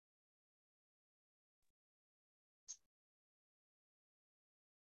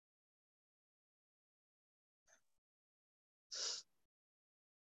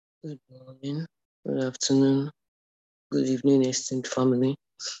Good morning, good afternoon, good evening, esteemed family,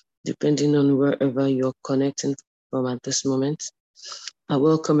 depending on wherever you're connecting from at this moment. I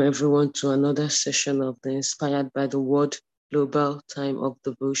welcome everyone to another session of the Inspired by the Word Global Time of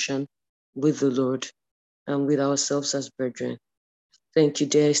Devotion with the Lord and with ourselves as brethren. Thank you,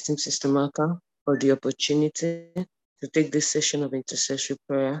 dear esteemed Sister Marka, for the opportunity to take this session of intercessory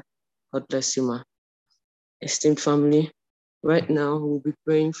prayer. God bless you, ma. Esteemed family, right now we'll be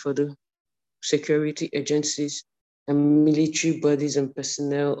praying for the security agencies and military bodies and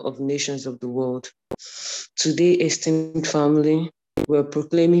personnel of nations of the world. Today, esteemed family, we're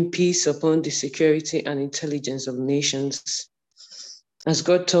proclaiming peace upon the security and intelligence of nations. As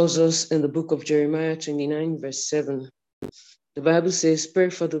God tells us in the book of Jeremiah 29, verse 7, the Bible says,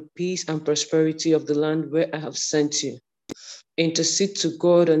 "Pray for the peace and prosperity of the land where I have sent you. Intercede to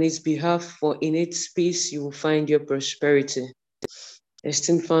God on its behalf, for in its peace you will find your prosperity."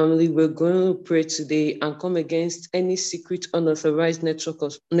 Esteemed family, we're going to pray today and come against any secret unauthorized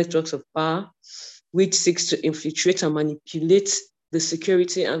networks of power which seeks to infiltrate and manipulate the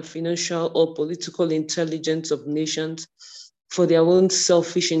security and financial or political intelligence of nations for their own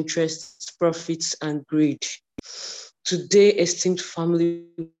selfish interests, profits, and greed. Today, esteemed family,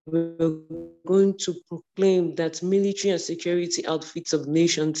 we're going to proclaim that military and security outfits of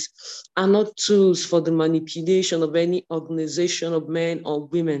nations are not tools for the manipulation of any organization of men or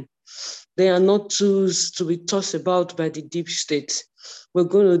women. They are not tools to be tossed about by the deep state. We're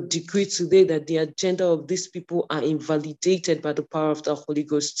going to decree today that the agenda of these people are invalidated by the power of the Holy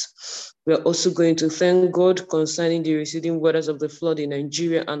Ghost. We're also going to thank God concerning the receding waters of the flood in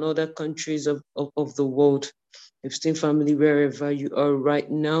Nigeria and other countries of the world. Esteemed family, wherever you are right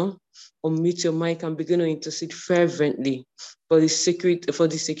now, unmute your mic and begin to intercede fervently for the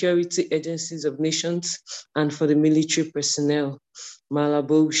security agencies of nations and for the military personnel.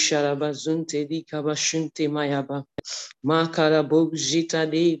 Malabo Sharabazunte di Kabashunte Mayaba. Makarabo Zita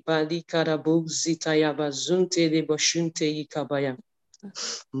de Bali Karabo Zita Yabazunte de Bashunte Yikabaya.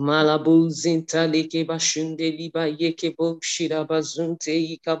 Malabu zinta leke bashunde liba yeke bo shirabazunte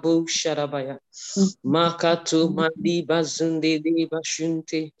yikabo sharabaya. Makato maliba zunde liba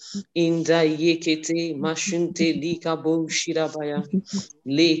shunte inda yekete mashunte likabo shirabaya.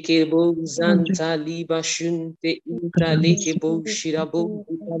 Leke bo zanta liba shunte inta leke bo shirabo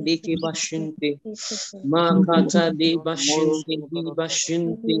leke bashunte. Makata de bashunte liba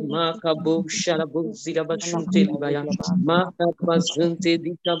shunte makabo sharabo zirabashunte libaya. Maka bazunte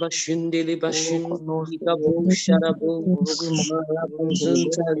dika bashunde le bashunte dika bo sharabo. Mala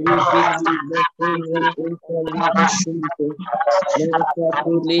bazunta libiki basunte inta li bashunte. Maka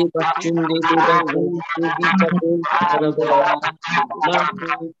le bashunde le bazunte dika bo sharabo. Maka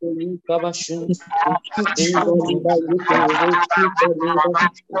dika bashunte. Inta li ba yuko roshita li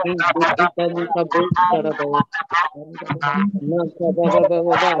bashunte inta li kabo sharabo. Maka baba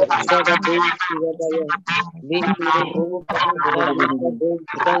baba baba zada bo sharabo. Lekere bo santa lika bo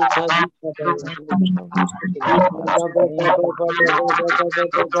santa lika baya. Lika baba baba baba baba baba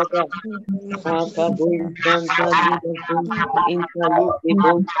baba baba. Aka bo santa lika santa inta lika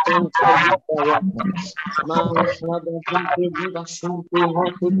bo santa lika ya. Mala bo santa lika shunte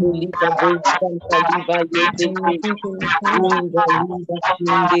hakuto lika bo santa lika yekete. Inda lika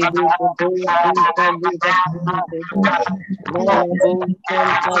shunde lika bo santa lika shunte. Malabo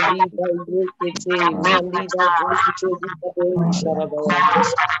Santa Liba Yekete, Maliba Zunte Liba Sharabaya,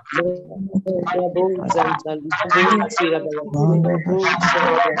 Malabo Santa Liba Sirabaya, Liba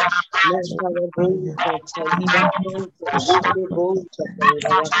Sharabaya, Malabo Santa Liba Santa Liba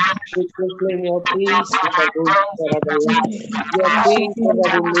Sharabaya. We proclaim your peace, Liba Sharabaya. Your peace over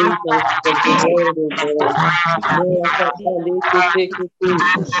the nations of the world, O God. Malakata Lekete Kete,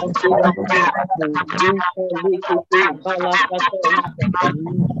 Akira Kete, Inta Lekete, Balakata Lekete.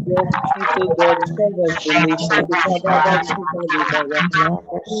 Your peace, O God, covers the nation.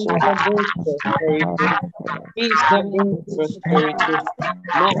 Peace that brings prosperity. Peace that brings prosperity.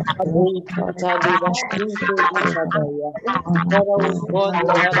 Makabo Santa Liba Shunte Likabaya. Father, we call you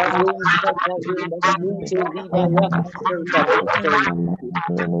Malabo Santa Liba Shunte Liba Yaka Santa Prosperity.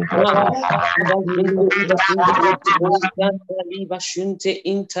 Malaka Liba Shunte Liba Shunte Liba Santa Liba Shunte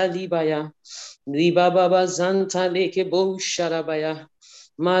Inta Libaya. Liba Baba Zanta Leke Bo Sharabaya.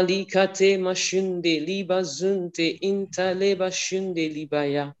 Malikate mashunde liba zunte inta leba shunde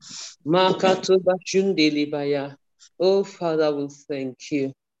libaya. Makato bashunde libaya. Oh Father, we thank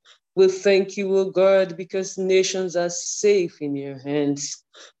you. We thank you, O God, because nations are safe in your hands.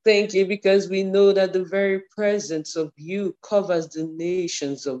 Thank you because we know that the very presence of you covers the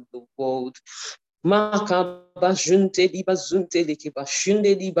nations of the world. Father,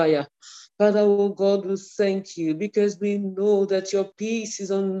 oh God, we thank you because we know that your peace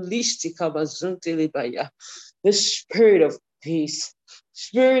is unleashed. The spirit of peace,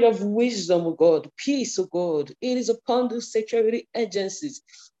 spirit of wisdom, oh God, peace, oh God. It is upon the security agencies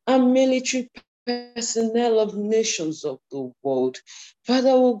and military personnel of nations of the world. Father,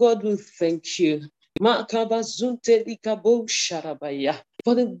 oh God, we thank you. For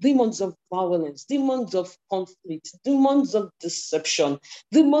the demons of violence, demons of conflict, demons of deception,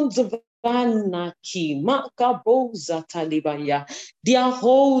 demons of anarchy, their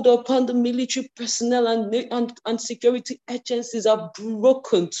hold upon the military personnel and security agencies are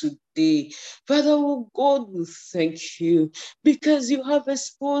broken today. Father, oh God, we thank you because you have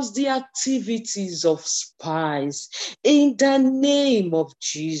exposed the activities of spies in the name of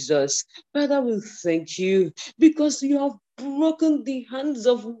Jesus. Father, we thank you because you have broken the hands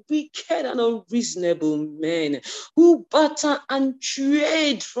of wicked and unreasonable men who barter and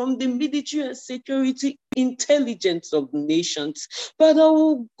trade from the military and security intelligence of nations. Father,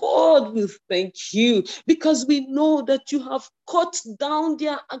 oh God, we thank you because we know that you have cut down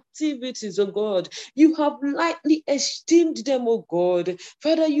their activities, oh God. You have lightly esteemed them, oh God.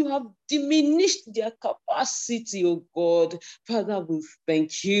 Father, you have diminished their capacity, oh God. Father, we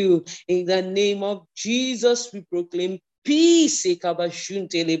thank you. In the name of Jesus, we proclaim peace, peace,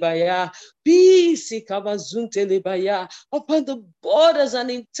 upon the borders and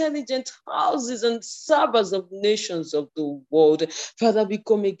intelligent houses and servers of nations of the world. Father, we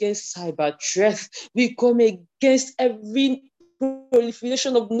come against cyber threats. We come against every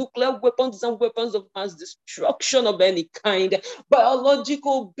proliferation of nuclear weapons and weapons of mass destruction of any kind,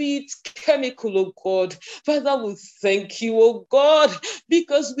 biological, be it chemical, oh God. Father, we thank you, oh God,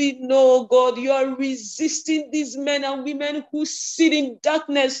 because we know, God, you are resisting these men and women who sit in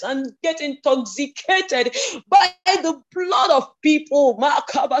darkness and get intoxicated by the blood of people.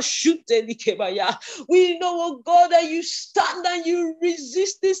 We know, oh God, that you stand and you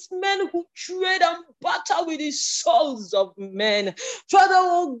resist these men who trade and battle with the souls of men. Father,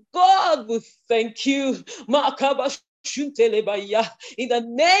 oh God, we thank you. In the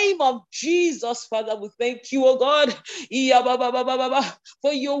name of Jesus, Father, we thank you, oh God,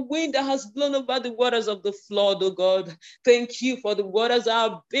 for your wind that has blown over the waters of the flood, oh God. Thank you for the waters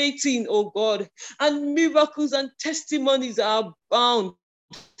are abating, oh God, and miracles and testimonies are abound.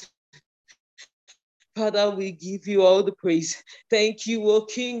 Father, we give you all the praise. Thank you, O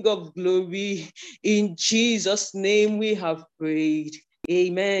King of glory. In Jesus' name we have prayed.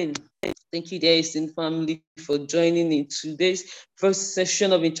 Amen. Thank you, dear Esteemed family, for joining in today's first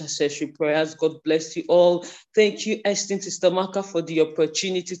session of intercessory prayers. God bless you all. Thank you, Esteemed Sister Maka, for the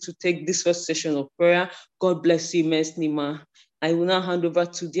opportunity to take this first session of prayer. God bless you immensely, ma. I will now hand over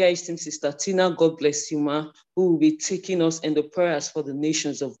to dear esteemed Sister Tina. God bless you, ma, who will be taking us in the prayers for the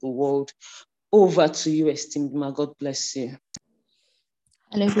nations of the world. Over to you, esteemed ma. God bless you.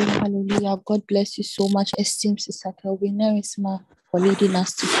 Hallelujah, hallelujah. God bless you so much, esteemed Sister Kelvin ma, for leading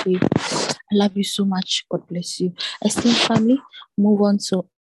us to pray. I love you so much. God bless you. Esteemed family, move on to.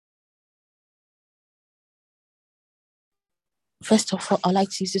 First of all, I'd like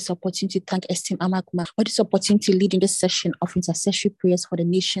to use this opportunity to thank esteemed Amakuma for this opportunity leading this session of intercessory prayers for the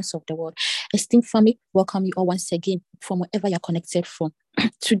nations of the world. Esteemed family, welcome you all once again from wherever you're connected from.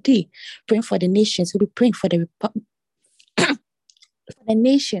 Today, praying for the nations, we'll be praying for the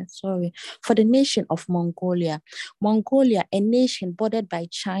for the nation of Mongolia. Mongolia, a nation bordered by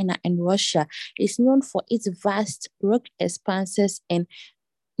China and Russia, is known for its vast rock expanses and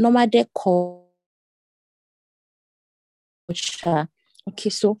nomadic culture.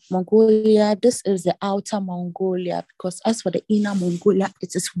 Okay, so Mongolia, this is the outer Mongolia, because as for the inner Mongolia,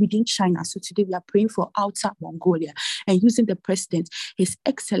 it is within China. So today we are praying for outer Mongolia and using the president, His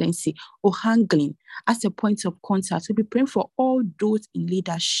Excellency Ohangling, as a point of contact. We'll be praying for all those in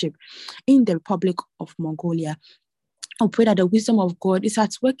leadership in the Republic of Mongolia. I pray that the wisdom of God is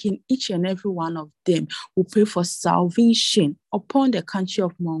at work in each and every one of them. We pray for salvation upon the country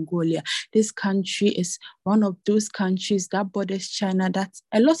of Mongolia. This country is one of those countries that borders China that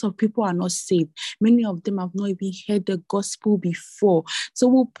a lot of people are not saved. Many of them have not even heard the gospel before. So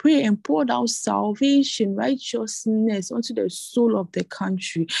we'll pray and pour out salvation, righteousness onto the soul of the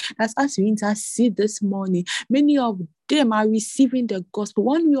country. That's as we intercede this morning. Many of them are receiving the gospel.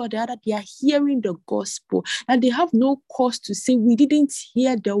 One way or the other, they are hearing the gospel, and they have no cause to say, we didn't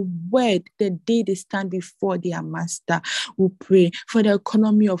hear the word the day they stand before their master. We pray for the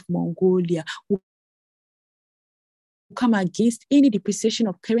economy of Mongolia. We come against any depreciation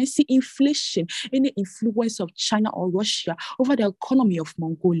of currency, inflation, any influence of China or Russia over the economy of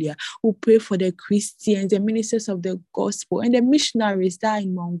Mongolia. We pray for the Christians, the ministers of the gospel, and the missionaries that are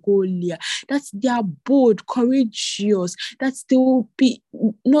in Mongolia, that they are bold, courageous, that they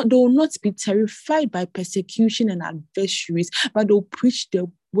will not be terrified by persecution and adversaries, but they'll preach the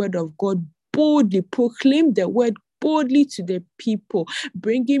word of God boldly, proclaim the word boldly to the people,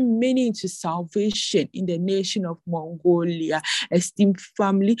 bringing many into salvation in the nation of Mongolia. Esteemed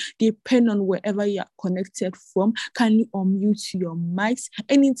family, depend on wherever you are connected from. Kindly unmute your mics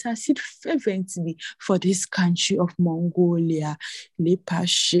and intercede fervently for this country of Mongolia. Lepa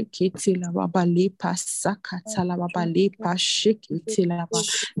shekitila baba, lepa sakatala baba, lepa shekitila baba,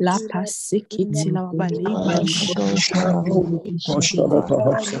 lapa sekitila baba, lepa shekitila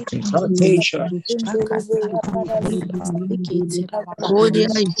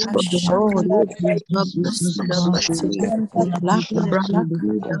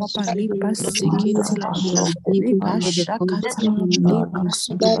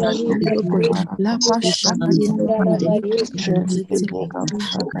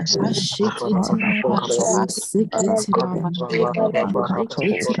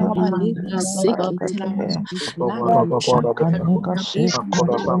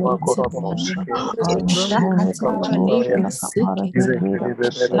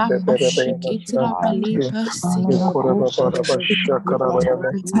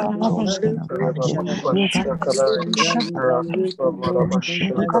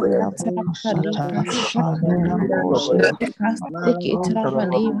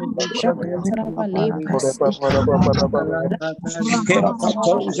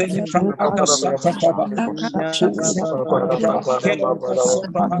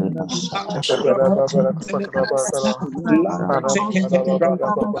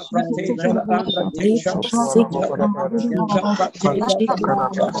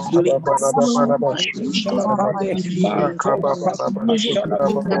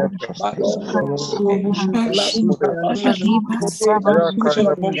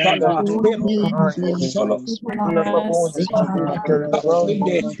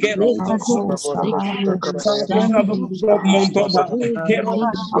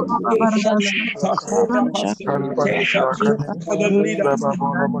Mongolia is for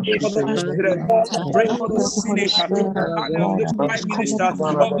the Lord. Pray for the Senate and the Prime Minister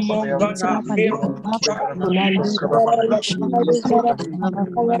of Montana.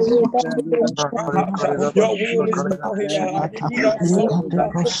 Your will is now here. In the name of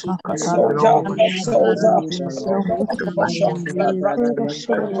Jesus, in the name of our Lord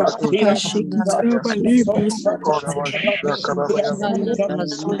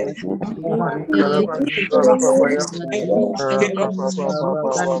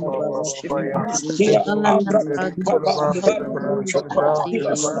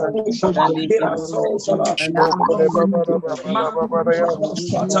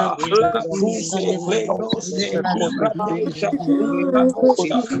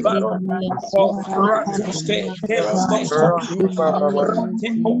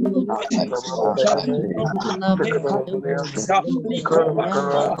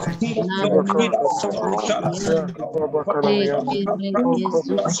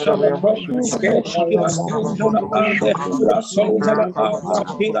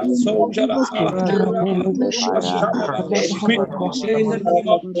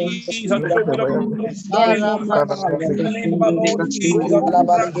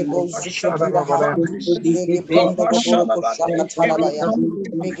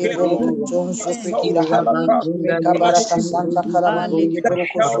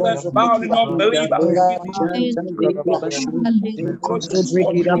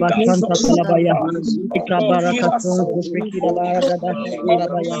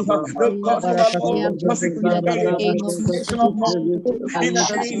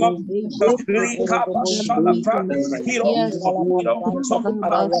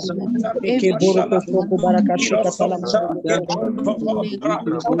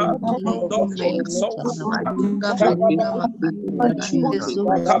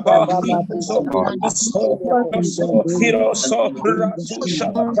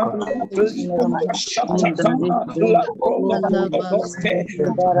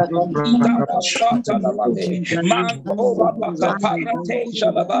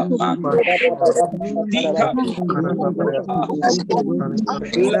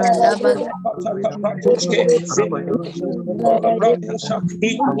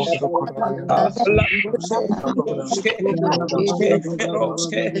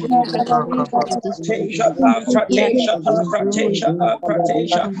Jesus.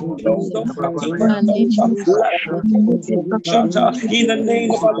 In the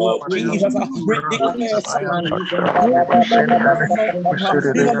name of our Lord Jesus, we declare in the name of our Lord Jesus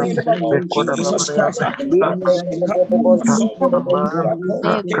Christ,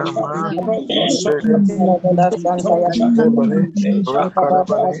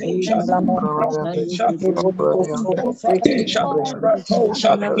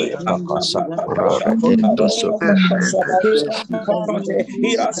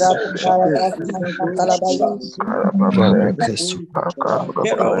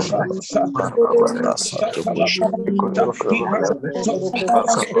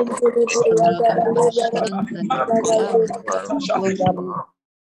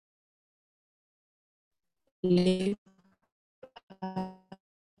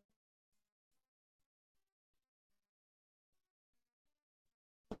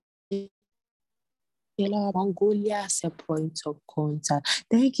 Mongolia as a point of contact.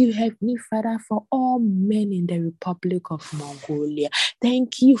 Thank you, Heavenly Father, for all men in the Republic of Mongolia.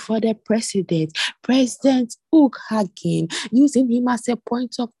 Thank you for the President Uk Hagin. Using him as a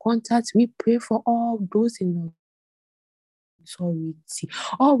point of contact, we pray for all those in authority,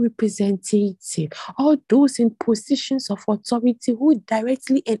 all representative, all those in positions of authority who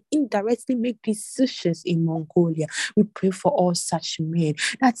directly and indirectly make decisions in Mongolia. We pray for all such men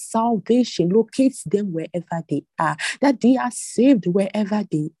that salvation locates them wherever they are, that they are saved wherever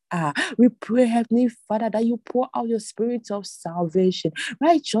they are. We pray, Heavenly Father, that you pour out your spirit of salvation,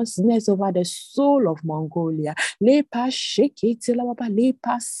 righteousness over the soul of Mongolia.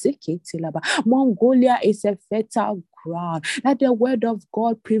 Mongolia is a fertile ground, that the word of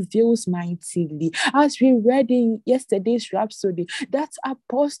God prevails mightily. As we read in yesterday's Rhapsody, that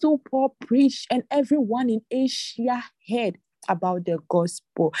Apostle Paul preached and everyone in Asia heard about the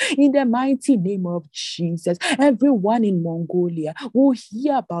gospel. In the mighty name of Jesus, everyone in Mongolia will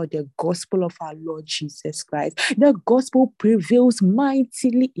hear about the gospel of our Lord Jesus Christ. The gospel prevails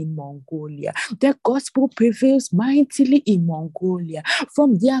mightily in Mongolia. The gospel prevails mightily in Mongolia,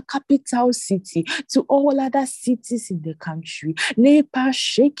 from their capital city to all other cities in the country.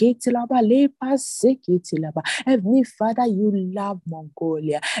 Heavenly Father, you love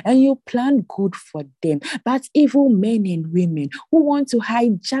Mongolia and you plan good for them. But evil men and women who want to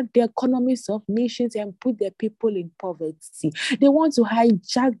hijack the economies of nations and put their people in poverty. They want to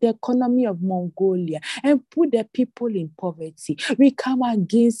hijack the economy of Mongolia and put the people in poverty. We come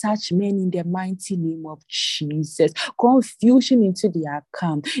against such men in the mighty name of Jesus. Confusion into their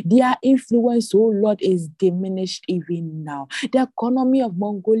camp. Their influence, oh Lord, is diminished even now. The economy of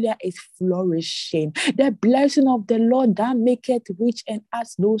Mongolia is flourishing. The blessing of the Lord that maketh rich and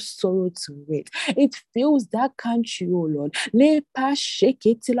adds no sorrow to it. It fills that country, oh Lord. We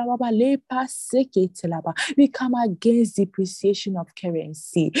come against depreciation of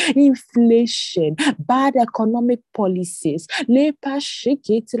currency, inflation, bad economic policies,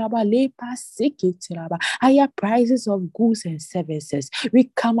 higher prices of goods and services.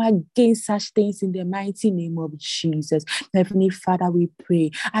 We come against such things in the mighty name of Jesus. Heavenly Father, we pray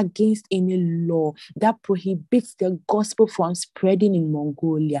against any law that prohibits the gospel from spreading in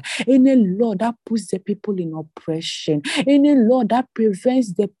Mongolia, any law that puts the people in oppression, any law that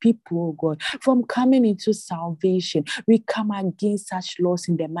prevents the people, oh God, from coming into salvation. We come against such laws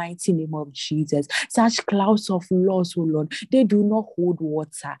in the mighty name of Jesus. Such clouds of laws, oh Lord, they do not hold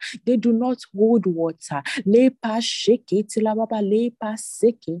water. They do not hold water. The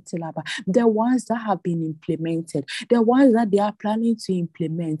ones that have been implemented, the ones that they are planning to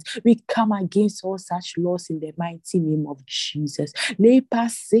implement, we come against all such laws in the mighty name of Jesus.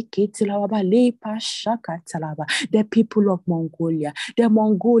 The people of Mongolia, the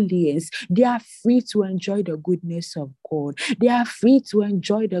Mongolians, they are free to enjoy the goodness of God. They are free to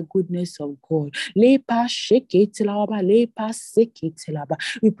enjoy the goodness of God. We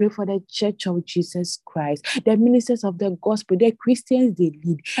pray for the Church of Jesus Christ, the ministers of the gospel, the Christians they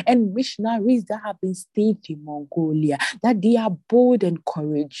lead, and missionaries that have been staged in Mongolia, that they are bold and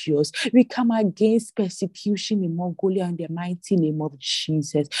courageous. We come against persecution in Mongolia in the mighty name of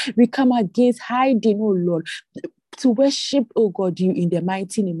Jesus. We come against hiding, oh Lord, to worship, oh God, you in the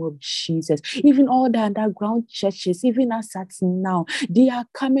mighty name of Jesus. Even all the underground churches, even as at now, they are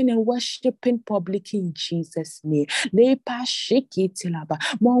coming and worshiping publicly in Jesus' name.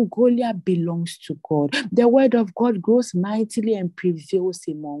 Mongolia belongs to God. The word of God grows mightily and prevails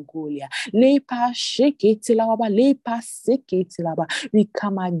in Mongolia. We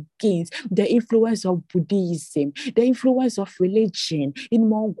come against the influence of Buddhism, the influence of religion in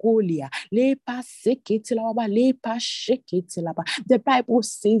Mongolia. The Bible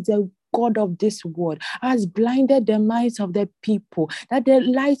says the god of this world has blinded the minds of the people, that the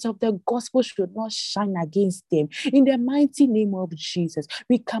light of the gospel should not shine against them. In the mighty name of Jesus,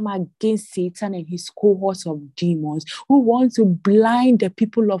 we come against Satan and his cohorts of demons who want to blind the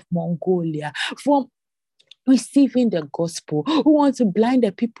people of Mongolia from receiving the gospel, who want to blind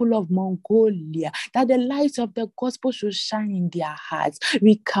the people of Mongolia, that the light of the gospel should shine in their hearts.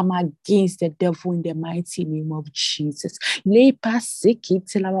 We come against the devil in the mighty name of Jesus.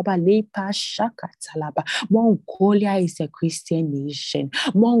 Mongolia is a Christian nation.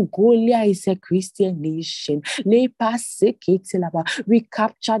 Mongolia is a Christian nation. We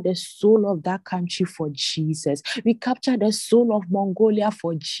capture the soul of that country for Jesus. We capture the soul of Mongolia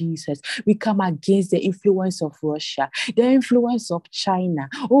for Jesus. We come against the influence of Russia, the influence of China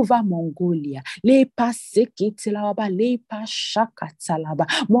over Mongolia.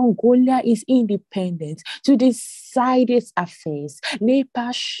 Mongolia is independent to decide its affairs. The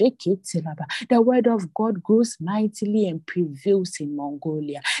word of God grows mightily and prevails in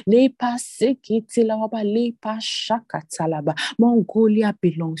Mongolia. Mongolia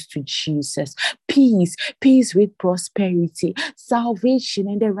belongs to Jesus. Peace with prosperity, salvation,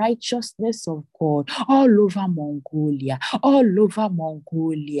 and the righteousness of God all over Mongolia, all over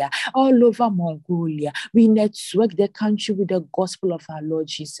Mongolia, all over Mongolia. We network the country with the gospel of our Lord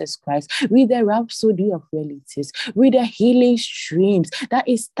Jesus Christ, with the rhapsody of relatives, with the healing streams that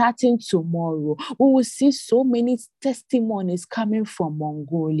is starting tomorrow. We will see so many testimonies coming from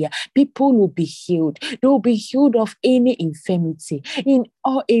Mongolia. People will be healed. They will be healed of any infirmity in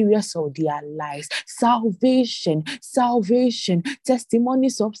all areas of their lives. Salvation,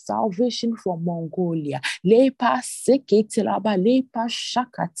 testimonies of salvation from Mongolia.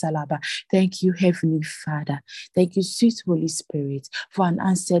 Thank you, Heavenly Father. Thank you, sweet Holy Spirit, for an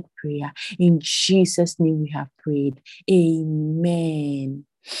answered prayer. In Jesus' name we have prayed. Amen.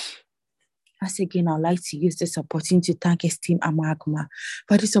 Once again, I'd like to use this opportunity to thank esteemed Amagma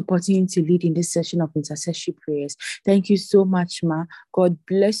for this opportunity to lead in this session of intercessory prayers. Thank you so much, Ma. God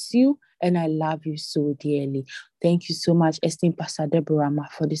bless you, and I love you so dearly. Thank you so much, esteemed Pastor Deborah, Ma,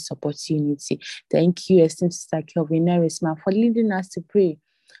 for this opportunity. Thank you, esteemed Sister Kelvin Harris, Ma, for leading us to pray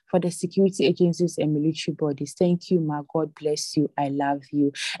for the security agencies and military bodies. Thank you, Ma. God bless you. I love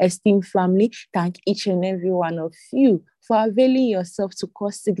you. Esteemed family, thank each and every one of you for availing yourself to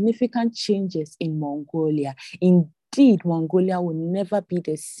cause significant changes in Mongolia. Indeed, Mongolia will never be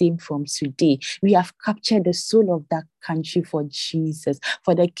the same from today. We have captured the soul of that country for Jesus,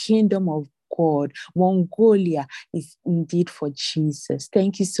 for the kingdom of God. Mongolia is indeed for Jesus.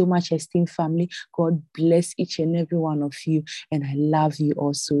 Thank you so much, esteemed family. God bless each and every one of you, and I love you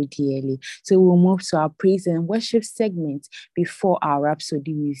all so dearly. So we'll move to our praise and worship segment before our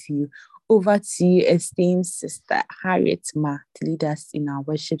Rhapsody review. Over to you, esteemed Sister Harriet Ma, to lead us in our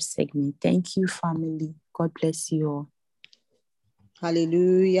worship segment. Thank you, family. God bless you all.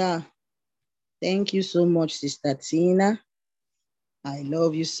 Hallelujah. Thank you so much, Sister Tina. I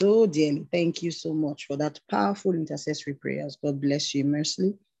love you so dearly. Thank you so much for that powerful intercessory prayers. God bless you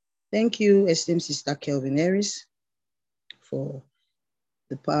immensely. Thank you, esteemed Sister Kelvin Harris, for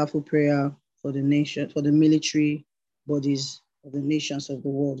the powerful prayer for the nation, for the military bodies of the nations of the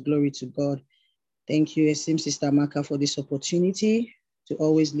world. Glory to God. Thank you, esteemed Sister Maka, for this opportunity to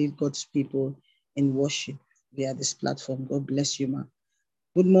always lead God's people in worship via this platform. God bless you, Ma.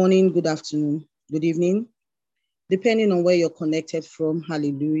 Good morning, good afternoon, good evening. Depending on where you're connected from,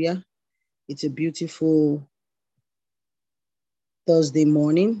 hallelujah. It's a beautiful Thursday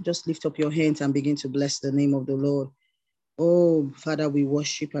morning. Just lift up your hands and begin to bless the name of the Lord. Oh, Father, we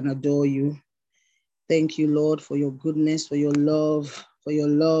worship and adore you. Thank you, Lord, for your goodness, for your love,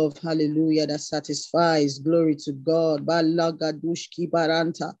 hallelujah, that satisfies. Glory to God. Balagadushki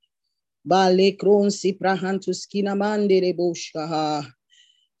baranta. Balekronsi prahantuski namande reboshkaha.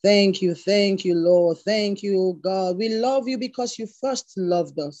 Thank you, Lord. Thank you, God. We love you because you first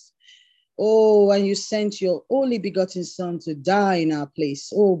loved us. Oh, and you sent your only begotten Son to die in our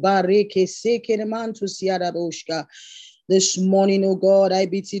place. Oh, bareke sekenemantu siadaboshka. This morning, oh God,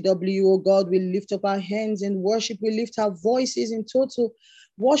 IBTW, oh God, we lift up our hands in worship. We lift our voices in total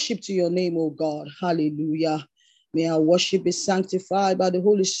worship to your name, oh God. Hallelujah. May our worship be sanctified by the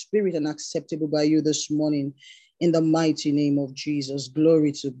Holy Spirit and acceptable by you this morning. In the mighty name of Jesus.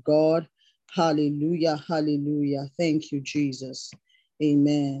 Glory to God. Hallelujah. Hallelujah. Thank you, Jesus.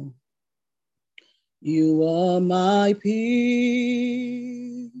 Amen. You are my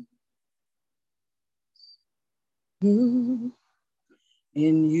peace. In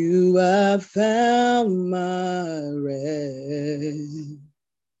you I found my rest.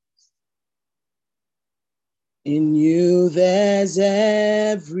 In you there's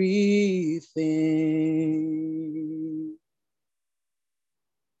everything.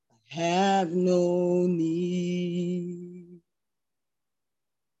 I have no need.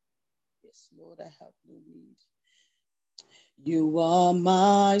 Yes, Lord, I have no need. You are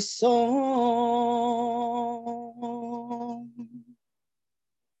my song.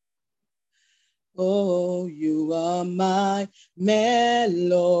 Oh, you are my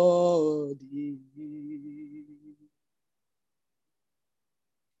melody.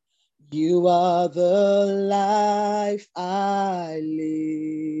 You are the life I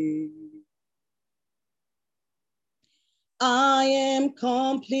live. I am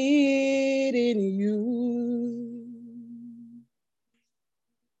complete in you.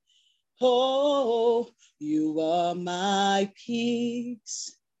 Oh, you are my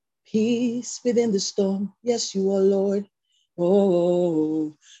peace, peace within the storm. Yes, you are, Lord.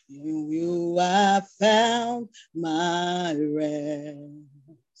 Oh, you have found my rest.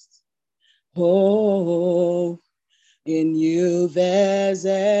 Oh, in you there's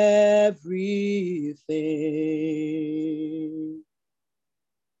everything.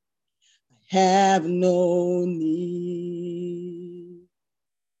 I have no need.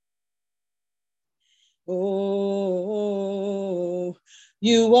 Oh,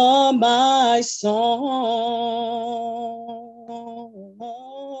 you are my song.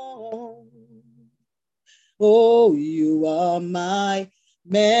 Oh, you are my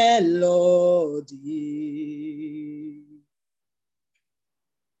melody.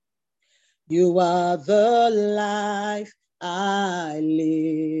 You are the life I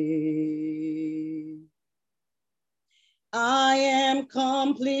live. I am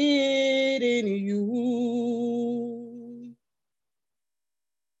complete in you.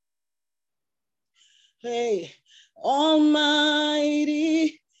 Hey,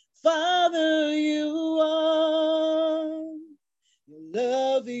 Almighty Father, you are. Your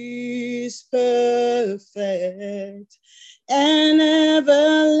love is perfect and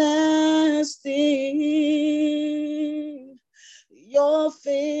everlasting. Your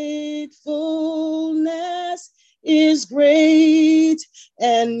faithfulness is great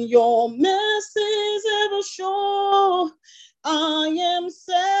and your mercy is ever sure. I am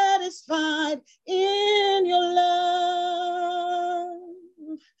satisfied in your love.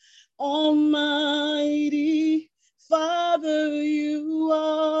 Almighty Father, you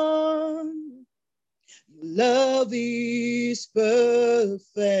are. Your love is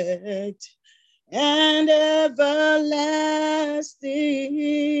perfect and everlasting.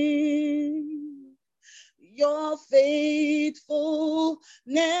 Your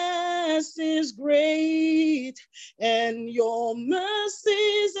faithfulness is great and your mercy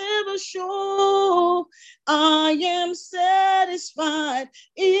is ever sure. I am satisfied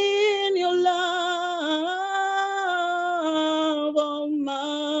in your love,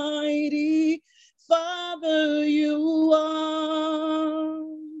 Almighty Father, you are.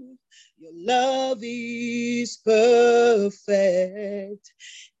 Your love is perfect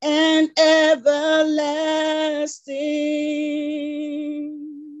and everlasting.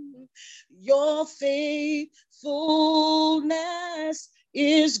 Your faithfulness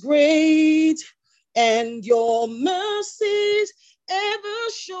is great and your mercies ever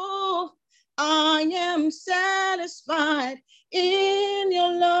sure. I am satisfied in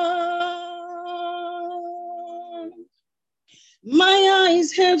your love. My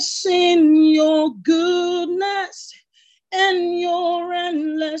eyes have seen your goodness and your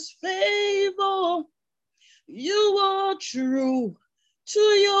endless favor. You are true to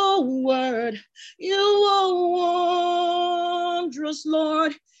your word. You are wondrous,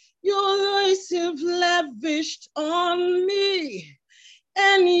 Lord. Your grace you've lavished on me,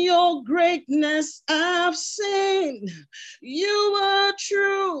 and your greatness I've seen. You are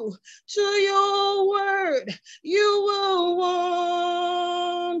true to your word. You are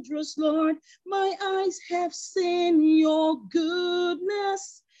wondrous, Lord. My eyes have seen your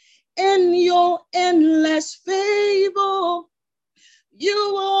goodness and your endless favor.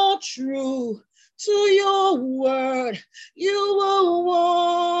 You are true to your word. You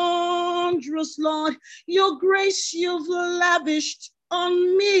are wondrous, Lord. Your grace you've lavished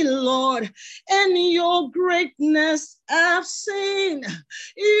on me, Lord, and your greatness I've seen.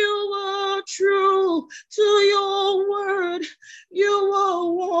 You are true to your word. You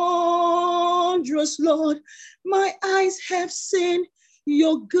are wondrous, Lord. My eyes have seen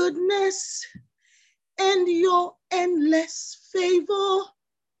your goodness and your endless favor.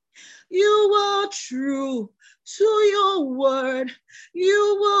 You are true to your word. You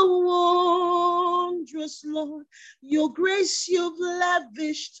are wondrous, Lord. Your grace you've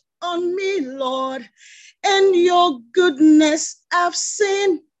lavished on me, Lord, and your goodness I've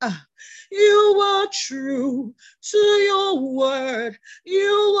seen. You are true to your word. You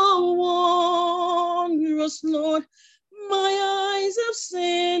are wondrous, Lord. My eyes have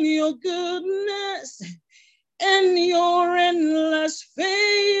seen your goodness and your endless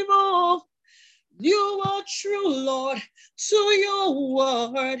favor. You are true, Lord, to your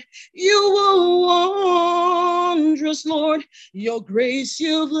word. You are wondrous, Lord. Your grace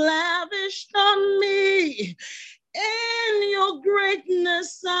you've lavished on me, and your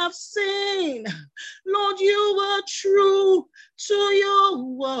greatness I've seen. Lord, you are true to your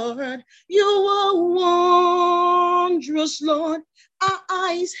word. You are wondrous, Lord. Our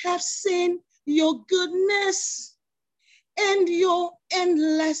eyes have seen your goodness and your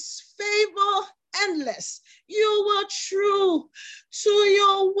endless favor. Endless. You are true to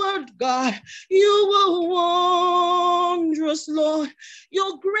your word, God. You are wondrous, Lord.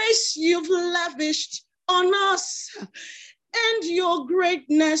 Your grace you've lavished on us, and your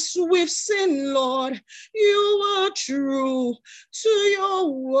greatness we've seen, Lord. You are true to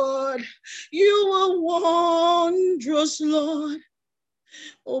your word. You are wondrous, Lord.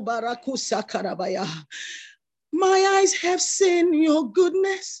 Oh, Barakusa Karabaya. My eyes have seen your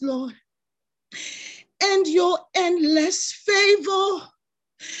goodness, Lord, and your endless favor.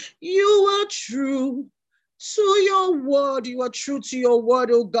 You are true to your word. You are true to your word,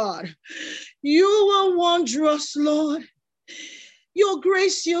 oh God. You are wondrous, Lord. Your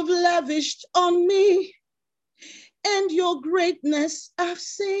grace you've lavished on me, and your greatness I've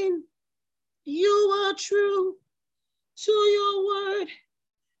seen. You are true to your word.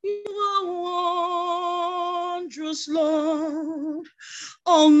 You are wondrous, Lord.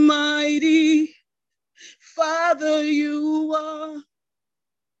 Almighty Father, you are.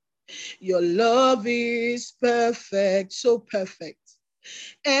 Your love is perfect, so perfect,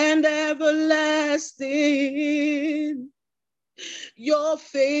 and everlasting. Your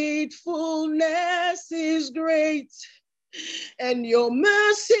faithfulness is great, and your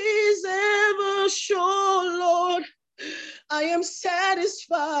mercy is ever sure, Lord. I am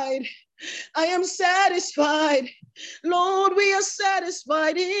satisfied. I am satisfied. Lord, we are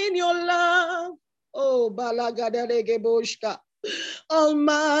satisfied in your love. Oh, Balagadaregeboshka.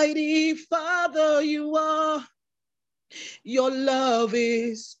 Almighty Father, you are. Your love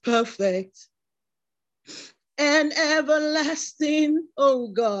is perfect and everlasting, oh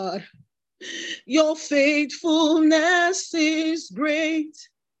God. Your faithfulness is great,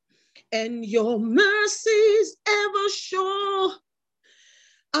 and your mercies ever sure.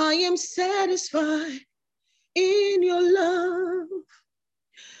 I am satisfied in your love.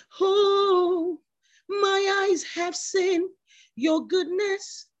 Oh, my eyes have seen your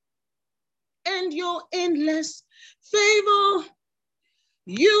goodness and your endless favor.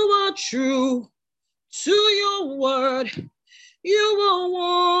 You are true to your word. You are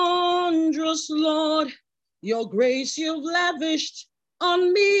wondrous, Lord. Your grace you've lavished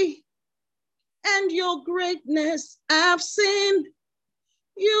on me, and your greatness I've seen.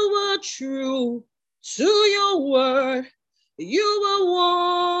 You are true to your word. You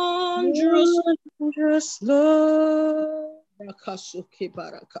are wondrous, Lord.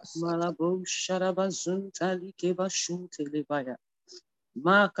 Malabo Sharabazunta Likeba Shunte Lebaya.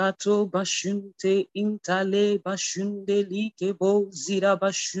 Makato Bashunte Intale Bashunde Likebo Zira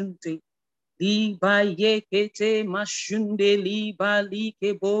Bashunte. Liba Yekete Mashunde Liba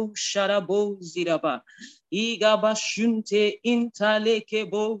Likebo Sharabo Ziraba. Iga Bashunte Intale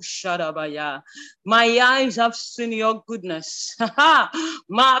Kebo Sharabaya. My eyes have seen your goodness.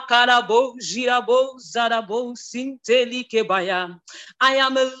 Makarabo Zirabo Zarabo Sinte Likebaya. I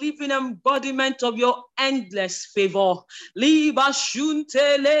am a living embodiment of your endless favor. Liba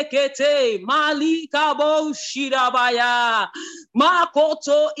Shunte Lekete Malikabo Shirabaya.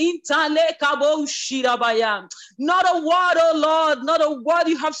 Makoto Intale Kabo Shirabaya. Not a word, oh Lord, not a word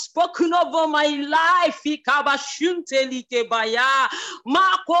you have spoken over my life. Ikabashunte Likebaya.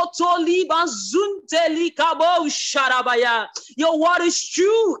 Makoto Liba Zunte Likabo Sharabaya. Your word is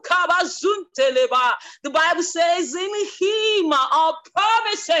true. Kabazunte Leba. The Bible says in him our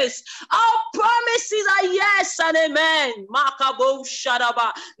promises are yes and amen. Makabo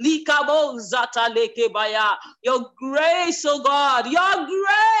Sharaba. Likabo Zata Lekebaya. Your grace, oh God, your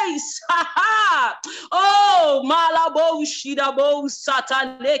grace. Oh, Malabo Shidabo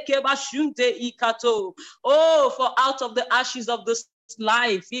Sata Lekebashunte Ikato. Oh, for out of the ashes of this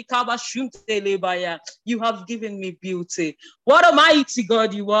life, you have given me beauty. What a mighty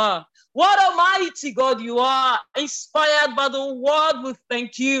God you are. What a mighty God you are, inspired by the word. We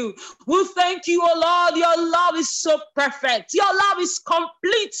thank you. We thank you, oh Lord. Your love is so perfect. Your love is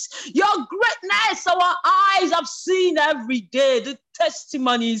complete. Your greatness, our eyes have seen every day. The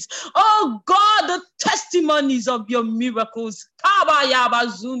testimonies, oh God, the testimonies of your miracles.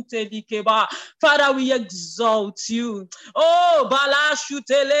 Father, we exalt you. Oh,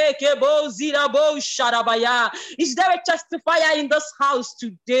 is there a testifier in this house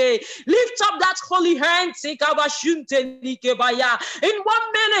today? Lift up that holy hand. In 1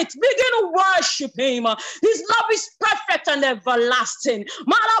 minute, begin to worship him. His love is perfect and everlasting.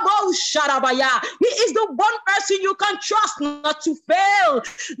 He is the one person you can trust not to fail.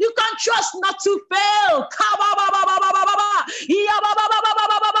 You can trust not to fail.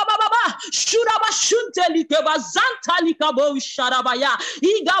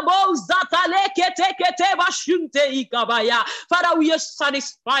 Father, we are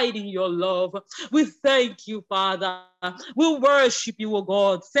satisfied in your love. We thank you, Father. We worship you, O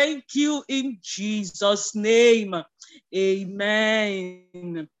God. Thank you in Jesus' name.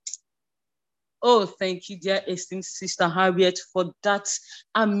 Amen. Oh, thank you, dear esteemed Sister Harriet, for that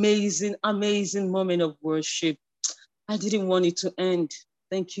amazing, amazing moment of worship. I didn't want it to end.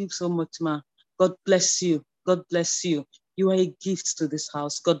 Thank you so much, ma. God bless you. God bless you. You are a gift to this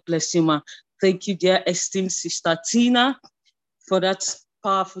house. God bless you, ma. Thank you, dear esteemed Sister Tina, for that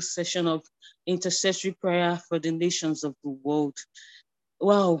powerful session of intercessory prayer for the nations of the world.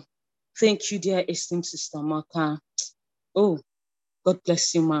 Wow. Thank you, dear esteemed Sister Maka. Oh, God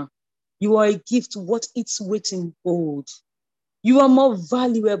bless you, ma. You are a gift worth its weight in gold. You are more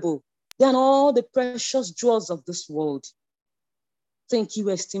valuable than all the precious jewels of this world. Thank you,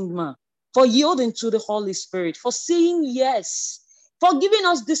 esteemed ma, for yielding to the Holy Spirit, for saying yes, for giving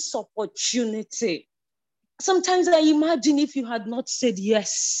us this opportunity. Sometimes I imagine if you had not said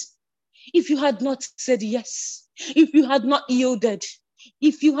yes, if you had not said yes, if you had not yielded,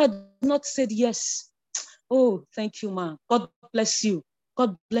 if you had not said yes. Oh, thank you, ma. God bless you.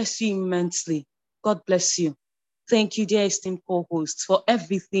 God bless you immensely. God bless you. Thank you, dear esteemed co-hosts, for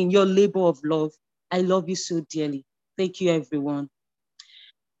everything, your labor of love. I love you so dearly. Thank you, everyone.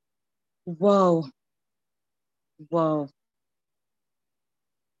 Wow. Wow.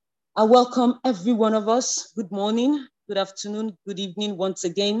 I welcome every one of us. Good morning, good afternoon, good evening once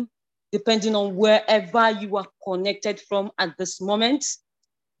again, depending on wherever you are connected from at this moment.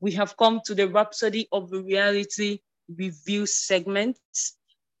 We have come to the Rhapsody of the Reality review segment.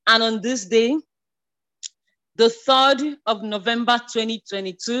 And on this day, the 3rd of November,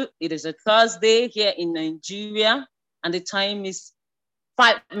 2022, it is a Thursday here in Nigeria, and the time is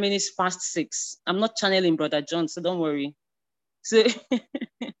 5 minutes past 6. I'm not channeling Brother John, so don't worry. So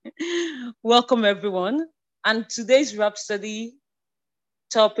welcome everyone. And today's Rhapsody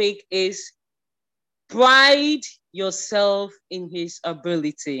topic is pride yourself in his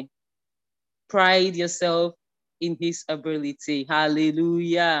ability. Pride yourself in his ability.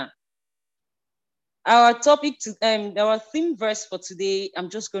 Hallelujah. Our topic, our theme verse for today, I'm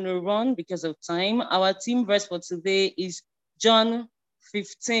just going to run because of time. Our theme verse for today is John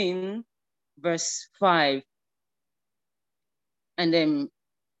 15, verse 5. And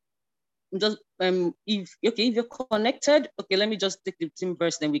just if you're connected, okay, let me just take the theme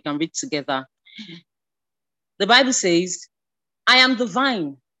verse, then we can read together. The Bible says, I am the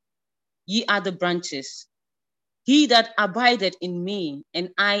vine, ye are the branches. He that abideth in me, and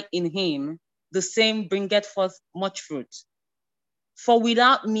I in him, the same bringeth forth much fruit. For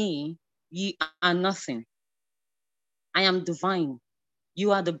without me, ye are nothing. I am the vine,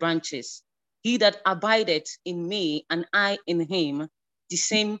 you are the branches. He that abideth in me, and I in him, the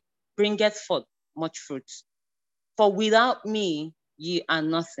same bringeth forth much fruit. For without me, ye are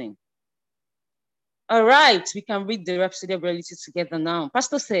nothing. All right, we can read the Rhapsody of Reality together now.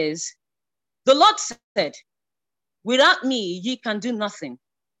 Pastor says, the Lord said, without me, ye can do nothing.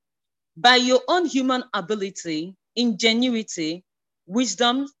 By your own human ability, ingenuity,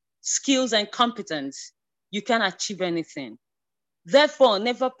 wisdom, skills, and competence, you can achieve anything. Therefore,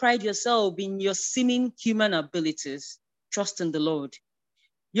 never pride yourself in your seeming human abilities. Trust in the Lord.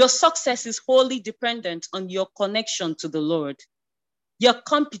 Your success is wholly dependent on your connection to the Lord. Your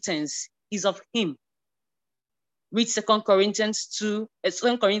competence is of him. Read 2 Corinthians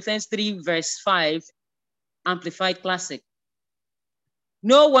 3, verse 5, Amplified Classic.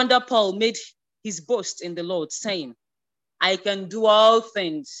 No wonder Paul made his boast in the Lord, saying, I can do all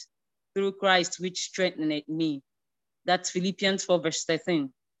things through Christ, which strengtheneth me. That's Philippians 4, verse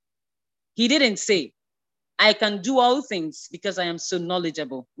 13. He didn't say, I can do all things because I am so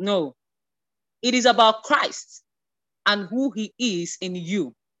knowledgeable. No, it is about Christ and who he is in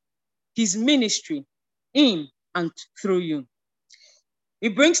you. his ministry in and through you.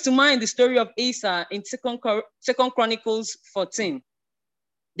 It brings to mind the story of Asa in Second Chronicles 14.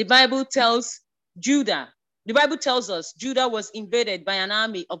 The Bible tells us Judah was invaded by an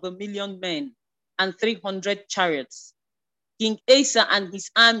army of 1,000,000 men and 300 chariots. King Asa and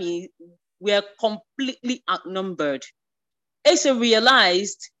his army were completely outnumbered. Asa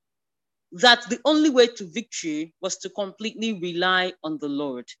realized that the only way to victory was to completely rely on the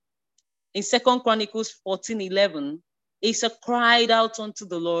Lord. In 2 Chronicles 14:11, Asa cried out unto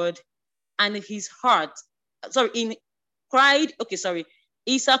the Lord, and his heart, Asa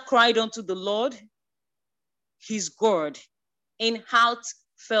cried unto the Lord, his God, in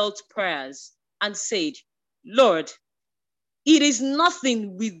heartfelt prayers, and said, Lord, it is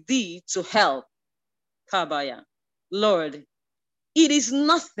nothing with thee to help. Kabaya. Lord, it is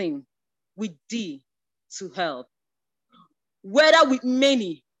nothing with thee to help, whether with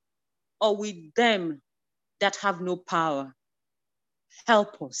many or with them that have no power.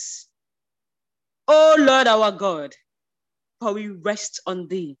 Help us. O Lord our God, for we rest on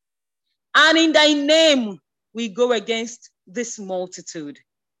thee. And in thy name we go against this multitude.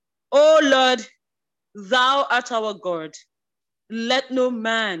 O Lord, thou art our God. Let no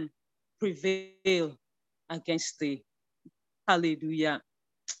man prevail against thee. Hallelujah.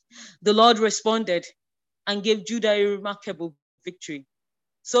 The Lord responded and gave Judah a remarkable victory.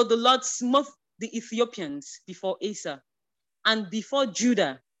 So the Lord smote the Ethiopians before Asa and before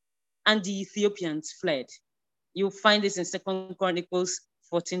Judah, and the Ethiopians fled. You'll find this in 2 Chronicles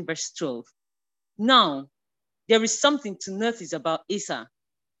 14, verse 12. Now, there is something to notice about Asa.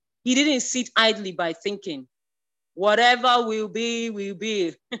 He didn't sit idly by thinking, whatever will be, will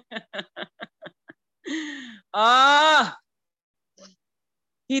be.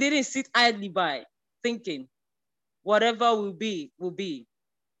 He didn't sit idly by thinking, whatever will be, will be.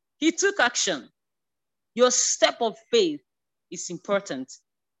 He took action. Your step of faith is important.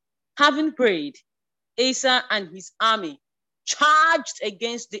 Having prayed, Asa and his army charged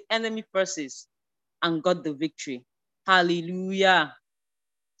against the enemy forces and got the victory. Hallelujah.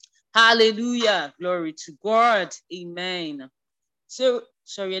 Hallelujah. Glory to God. Amen. So,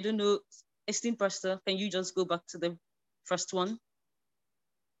 sorry, I don't know. Esteemed Pastor, can you just go back to the first one?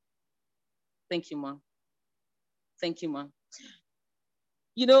 Thank you, ma'am. Thank you, ma'am.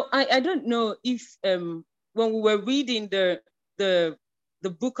 You know, I don't know if when we were reading the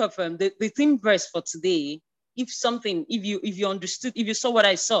book of the theme verse for today, if you understood, if you saw what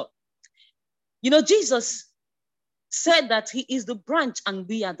I saw. You know, Jesus said that he is the branch and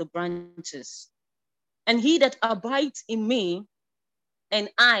we are the branches. And he that abides in me and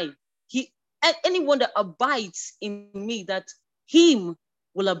anyone that abides in me, that him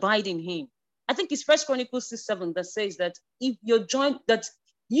will abide in him. I think it's 1 Chronicles 6:7 that says that if you're joined, that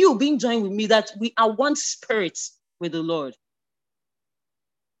you being joined with me, that we are one spirit with the Lord.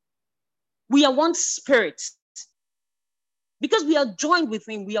 We are one spirit. Because we are joined with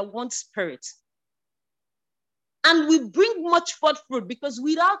him, we are one spirit. And we bring much forth fruit because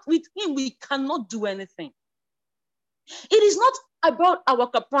with him, we cannot do anything. It is not about our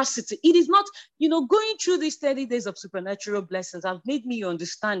capacity. It is not, going through these 30 days of supernatural blessings have made me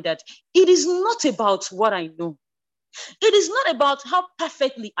understand that it is not about what I know. It is not about how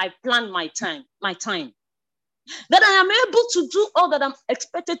perfectly I plan my time. That I am able to do all that I'm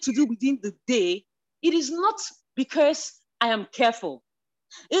expected to do within the day. It is not because I am careful.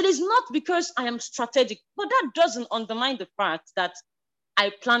 It is not because I am strategic, but that doesn't undermine the fact that I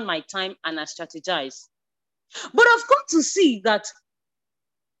plan my time and I strategize. But I've come to see that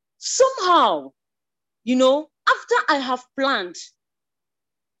somehow, after I have planned,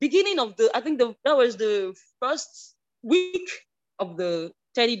 beginning of that was the first week of the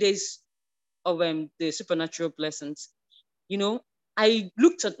 30 days of the supernatural blessings, I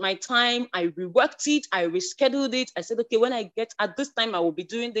looked at my time, I reworked it, I rescheduled it. I said, okay, when I get at this time, I will be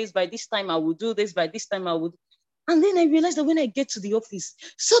doing this. By this time, I will do this. By this time, I would. And then I realized that when I get to the office,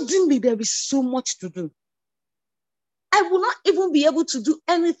 suddenly there is so much to do. I will not even be able to do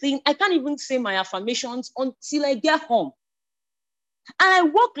anything. I can't even say my affirmations until I get home. And I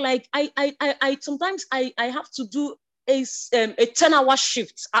work like I sometimes I have to do a 10-hour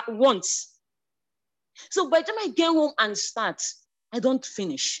shift at once. So by the time I get home and start, I don't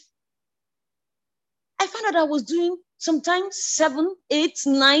finish. I found out I was doing sometimes 7, 8,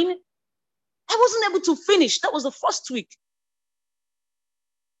 9. I wasn't able to finish. That was the first week.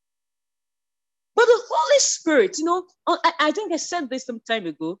 But the Holy Spirit, I think I said this some time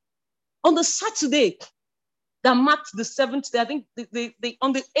ago, on the Saturday that marked the 7th day, I think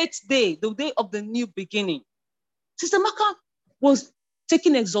on the 8th day, the day of the new beginning, Sister Maka was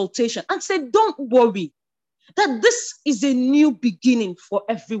taking exaltation and said, don't worry, that this is a new beginning for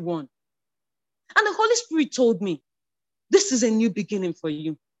everyone. And the Holy Spirit told me, this is a new beginning for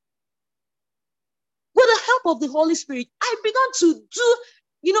you. With the help of the Holy Spirit, I began to do,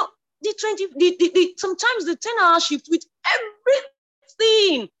 sometimes the 10-hour shift with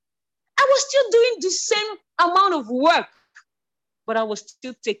everything. I was still doing the same amount of work, but I was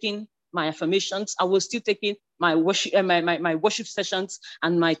still taking my affirmations. I was still taking my worship, my worship sessions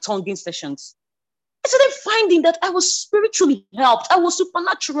and my tonguing sessions. I started finding that I was spiritually helped. I was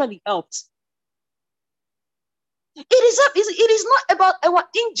supernaturally helped. It is not about our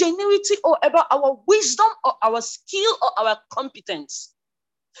ingenuity or about our wisdom or our skill or our competence.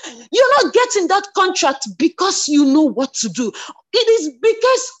 You're not getting that contract because you know what to do. It is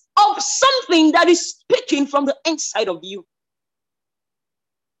because of something that is speaking from the inside of you.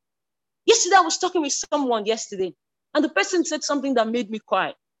 Yesterday, I was talking with someone and the person said something that made me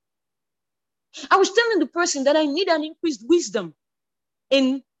cry. I was telling the person that I need an increased wisdom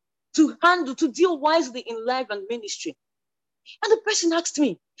to deal wisely in life and ministry. And the person asked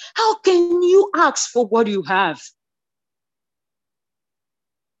me, how can you ask for what you have?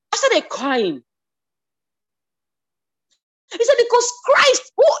 I started crying. He said, because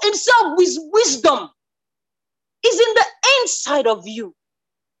Christ, who himself with wisdom, is in the inside of you.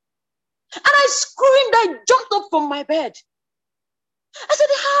 And I screamed, I jumped up from my bed. I said,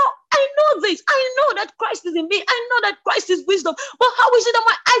 how? I know this. I know that Christ is in me. I know that Christ is wisdom. But how is it that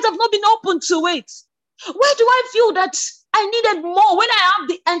my eyes have not been opened to it? Why do I feel that I needed more when I have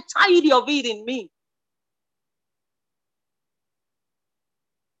the entirety of it in me?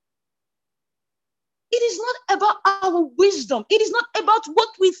 It is not about our wisdom. It is not about what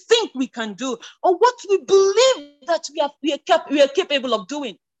we think we can do or what we believe that we are capable of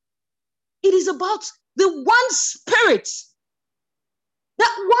doing. It is about the one spirit.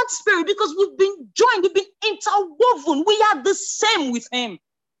 That one spirit, because we've been joined, we've been interwoven. We are the same with him.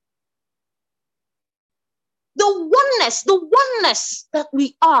 The oneness that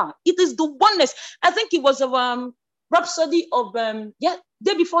we are. It is the oneness. I think it was a rhapsody of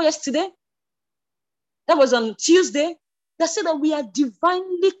day before yesterday. That was on Tuesday. That said that we are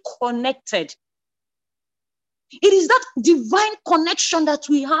divinely connected. It is that divine connection that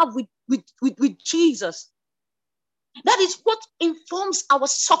we have with Jesus. That is what informs our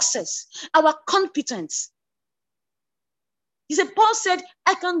success, our competence. He said, Paul said,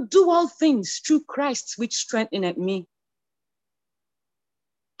 I can do all things through Christ, which strengtheneth me.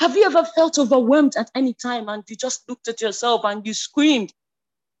 Have you ever felt overwhelmed at any time and you just looked at yourself and you screamed,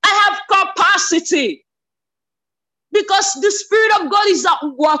 I have capacity because the Spirit of God is at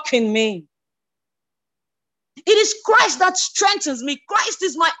work in me. It is Christ that strengthens me. Christ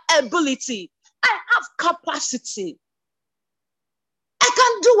is my ability. I have capacity. I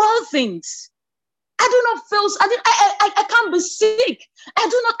can do all things. I do not feel, I can't be sick.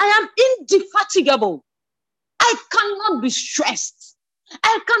 I am indefatigable. I cannot be stressed.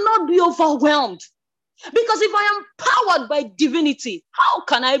 I cannot be overwhelmed. Because if I am powered by divinity, how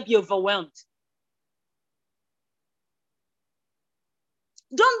can I be overwhelmed?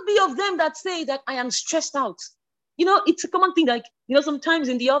 Don't be of them that say that I am stressed out. It's a common thing, like, sometimes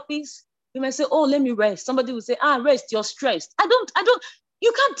in the office, you might say, oh, let me rest. Somebody will say, rest, you're stressed.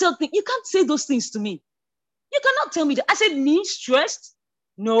 You can't say those things to me. You cannot tell me that. I said, me stressed?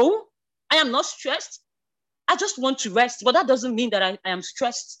 No, I am not stressed. I just want to rest, but that doesn't mean that I am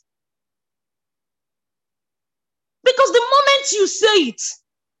stressed. Because the moment you say it,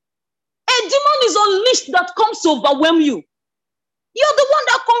 a demon is unleashed that comes to overwhelm you. You're the one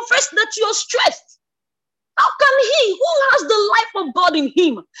that confessed that you're stressed. How can he who has the life of God in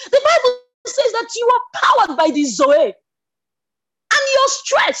him? The Bible says that you are powered by the Zoe and you're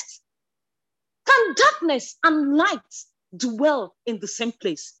stressed. Can darkness and light dwell in the same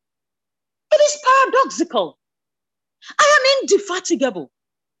place? It is paradoxical. I am indefatigable.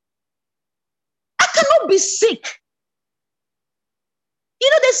 I cannot be sick.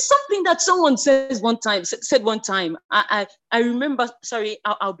 There's something that someone said one time. I remember, sorry,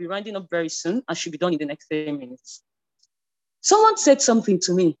 I'll be rounding up very soon. I should be done in the next 10 minutes. Someone said something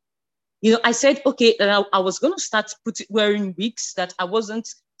to me. I said, okay, I was going to start wearing wigs, that I was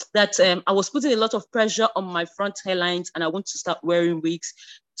putting a lot of pressure on my front hairlines and I want to start wearing wigs.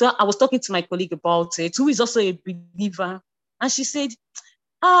 So I was talking to my colleague about it, who is also a believer. And she said,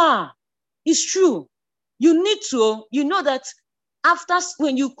 it's true. You need to, that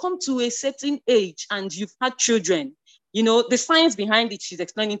when you come to a certain age and you've had children, the science behind it, she's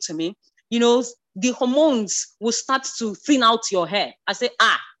explaining to me, the hormones will start to thin out your hair. I said,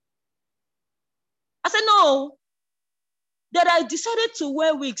 no. that I decided to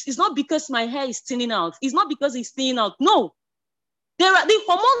wear wigs is not because my hair is thinning out. It's not because it's thinning out. No. There are the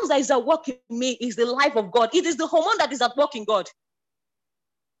hormones that is at work in me is the life of God. It is the hormone that is at work in God.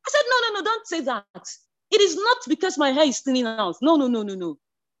 I said, no, don't say that. It is not because my hair is thinning out. No.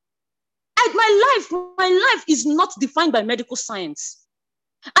 My life is not defined by medical science.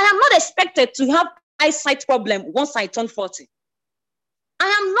 I am not expected to have eyesight problem once I turn 40. I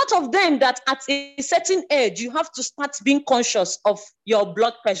am not of them that at a certain age, you have to start being conscious of your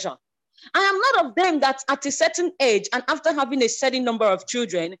blood pressure. I am not of them that at a certain age and after having a certain number of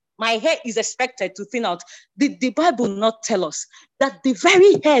children, my hair is expected to thin out. The Bible not tell us that the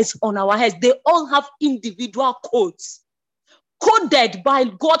very hairs on our heads, they all have individual codes, coded by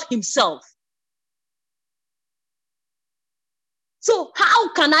God himself. So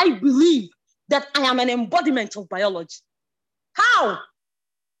how can I believe that I am an embodiment of biology? How?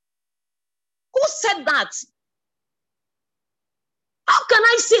 Who said that? How can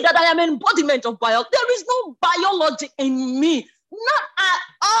I say that I am an embodiment of biology? There is no biology in me, not at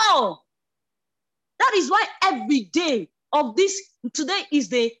all. That is why every day of this, today is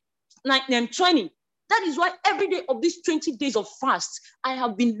the 20. That is why every day of these 20 days of fast, I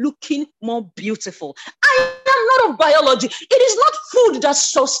have been looking more beautiful. I am not of biology. It is not food that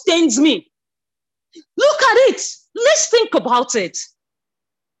sustains me. Look at it. Let's think about it.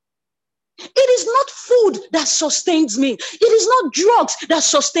 It is not food that sustains me. It is not drugs that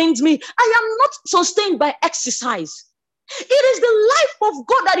sustains me. I am not sustained by exercise. It is the life of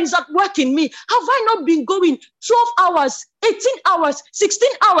God that is at work in me. Have I not been going 12 hours, 18 hours, 16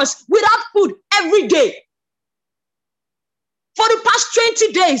 hours without food every day for the past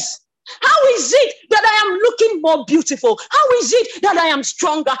 20 days? How is it that I am looking more beautiful? How is it that I am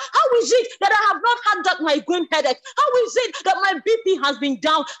stronger? How is it that I have not had that migraine headache? How is it that my BP has been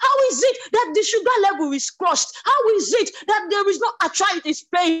down? How is it that the sugar level is crushed? How is it that there is no arthritis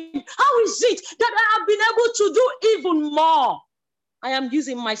pain? How is it that I have been able to do even more? I am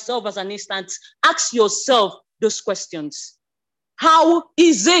using myself as an instance. Ask yourself those questions. How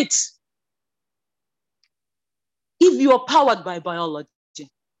is it? If you are powered by biology,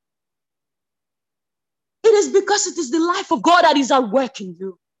 it is because it is the life of God that is at work in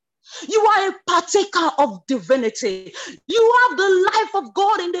you. You are a partaker of divinity. You have the life of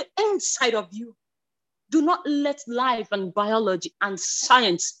God in the inside of you. Do not let life and biology and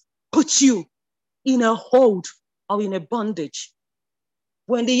science put you in a hold or in a bondage.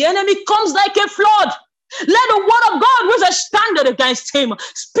 When the enemy comes like a flood, let the word of God raise a standard against him.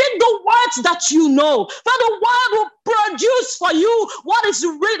 Speak the words that you know, for the word will produce for you what is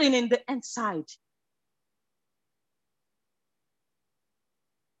written in the inside.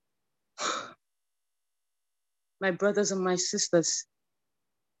 My brothers and my sisters,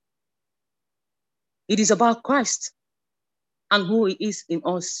 it is about Christ and who he is in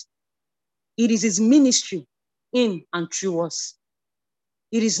us. It is his ministry in and through us.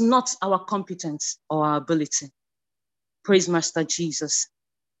 It is not our competence or our ability. Praise Master Jesus.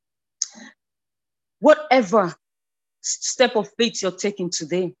 Whatever step of faith you're taking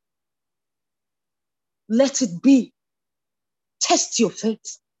today, let it be. Test your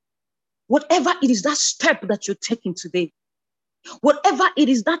faith. Whatever it is, that step that you're taking today, whatever it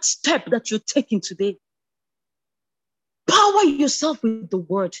is, that step that you're taking today, power yourself with the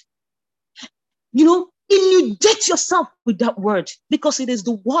word. Inundate yourself with that word, because it is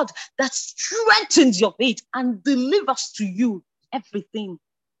the word that strengthens your faith and delivers to you everything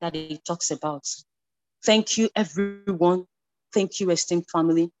that it talks about. Thank you, everyone. Thank you, esteemed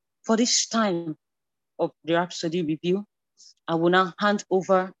family, for this time of the Rhapsody Review. I will now hand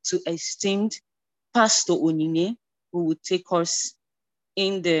over to esteemed Pastor Onyinye, who will take us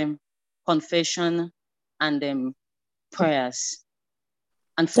in the confession and prayers.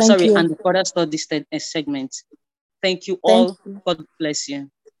 And the further study segment. Thank you all. God bless you.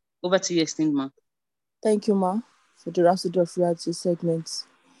 Over to you, esteemed Ma. Thank you, Ma, for the Rhapsody of Reality segment.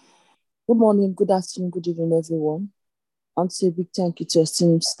 Good morning, good afternoon, good evening, everyone. I want to say a big thank you to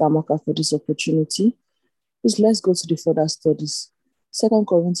esteemed Stamaka for this opportunity. Please, let's go to the further studies. 2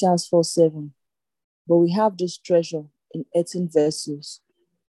 Corinthians 4:7. But we have this treasure in earthen vessels,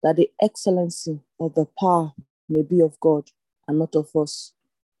 that the excellency of the power may be of God and not of us.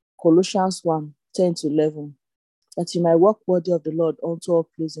 Colossians 1:10-11. That you might walk worthy of the Lord unto all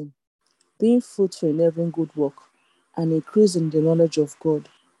pleasing, being fruitful in every good work, and increasing the knowledge of God,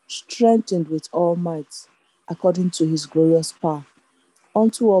 strengthened with all might, according to his glorious power,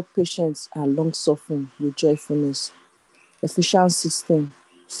 unto all patience and long-suffering with joyfulness. Ephesians 6:10.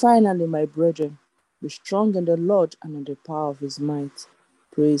 Finally, my brethren, be strong in the Lord and in the power of his might.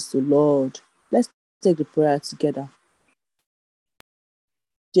 Praise the Lord. Let's take the prayer together.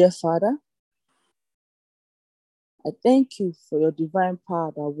 Dear Father, I thank you for your divine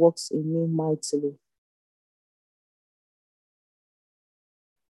power that works in me mightily.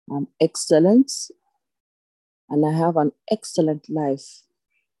 I'm excellent and I have an excellent life.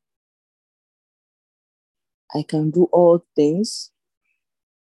 I can do all things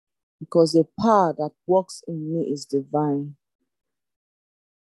because the power that works in me is divine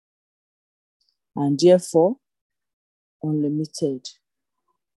and therefore unlimited.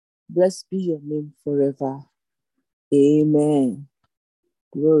 Blessed be your name forever. Amen.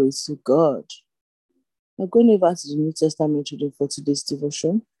 Glory to God. We're going over to the New Testament reading for today's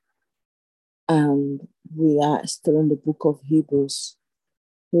devotion. And we are still in the book of Hebrews.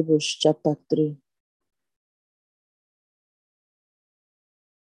 Hebrews chapter 3.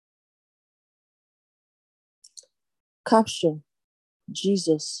 Caption: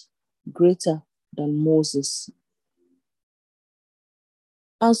 Jesus greater than Moses.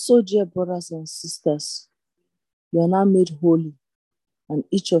 And so, dear brothers and sisters, you are now made holy, and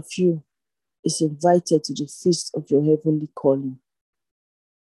each of you is invited to the feast of your heavenly calling.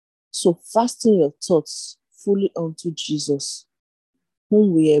 So fasten your thoughts fully onto Jesus,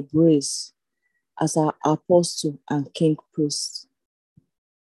 whom we embrace as our apostle and king priest.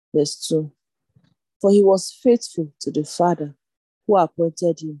 Verse 2. For he was faithful to the Father who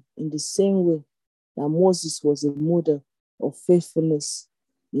appointed him in the same way that Moses was a model of faithfulness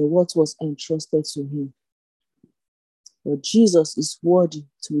in what was entrusted to him. But Jesus is worthy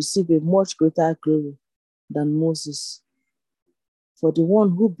to receive a much greater glory than Moses. For the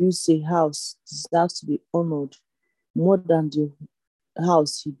one who builds a house deserves to be honored more than the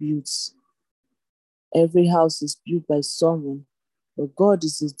house he builds. Every house is built by someone, but God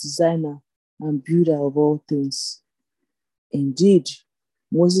is the designer and builder of all things. Indeed,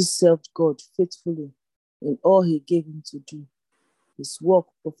 Moses served God faithfully in all he gave him to do. His work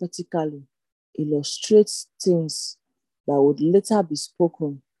prophetically illustrates things that would later be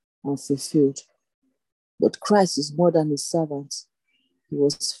spoken and fulfilled. But Christ is more than a servant. He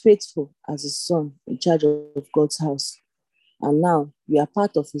was faithful as a son in charge of God's house. And now we are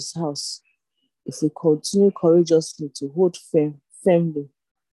part of his house if we continue courageously to hold firmly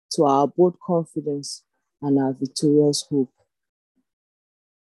to our bold confidence and our victorious hope.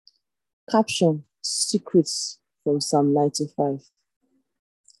 Caption: Secrets from Psalm 95.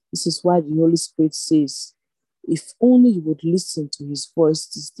 This is why the Holy Spirit says, if only you would listen to his voice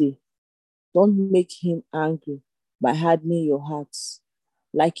this day, don't make him angry by hardening your hearts,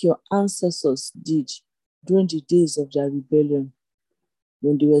 like your ancestors did during the days of their rebellion,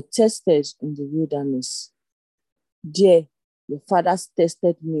 when they were tested in the wilderness. There, your fathers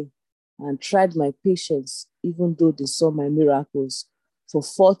tested me and tried my patience, even though they saw my miracles. For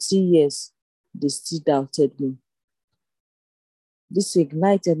 40 years, they still doubted me. This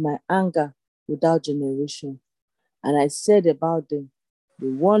ignited my anger without generation. And I said about them, they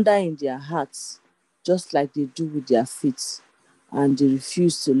wander in their hearts, just like they do with their feet, and they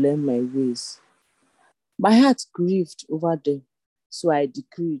refuse to learn my ways. My heart grieved over them, so I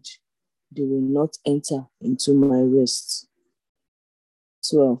decreed they will not enter into my rest.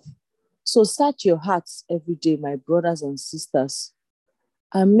 12. So search your hearts every day, my brothers and sisters,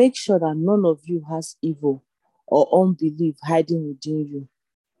 and make sure that none of you has evil or unbelief hiding within you,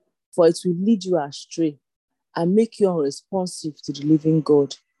 for it will lead you astray and make you unresponsive to the living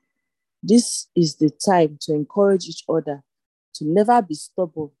God. This is the time to encourage each other to never be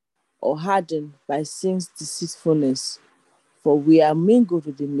stubborn or hardened by sin's deceitfulness, for we are mingled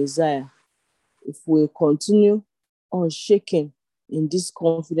with the Messiah if we continue unshaken in this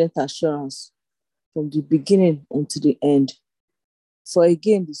confident assurance from the beginning until the end. For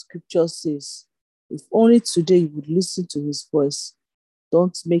again, the scripture says, if only today you would listen to his voice,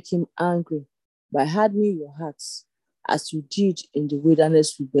 don't make him angry by hardening your hearts as you did in the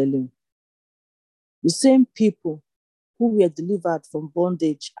wilderness rebellion. The same people who were delivered from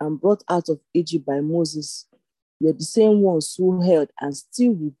bondage and brought out of Egypt by Moses were the same ones who held and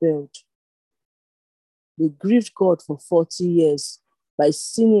still rebelled. They grieved God for 40 years by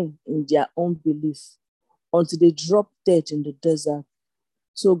sinning in their unbelief until they dropped dead in the desert.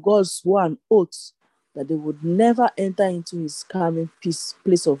 So God swore an oath that they would never enter into his calming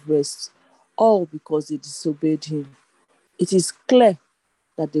place of rest, all because they disobeyed him. It is clear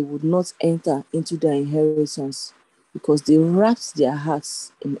that they would not enter into their inheritance because they wrapped their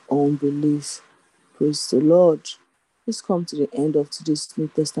hearts in unbelief. Praise the Lord. Please come to the end of today's New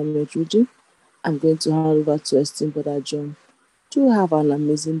Testament reading. I'm going to hand over to esteemed Brother John. Do have an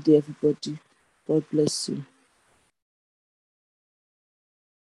amazing day, everybody. God bless you.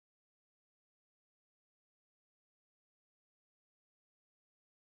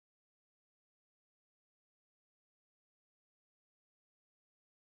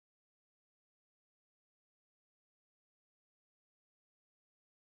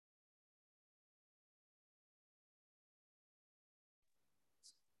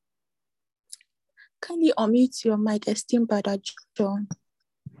 Kindly unmute your mic, esteemed Brother John.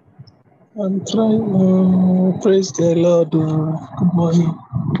 I'm trying. Praise the Lord. Good morning.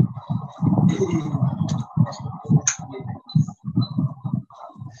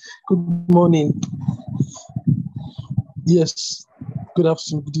 Good morning. Yes. Good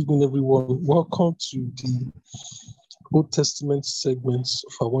afternoon. Good evening, everyone. Welcome to the Old Testament segments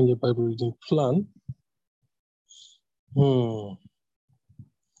of our one-year Bible reading plan.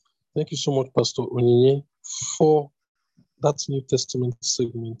 Thank you so much, Pastor Onyinye, for that New Testament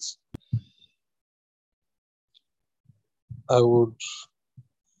segment. I would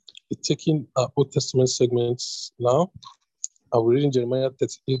be taking our Old Testament segments now. I will read Jeremiah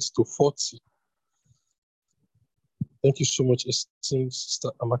 38 to 40. Thank you so much, esteemed Sister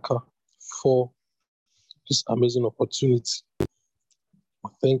Amaka, for this amazing opportunity.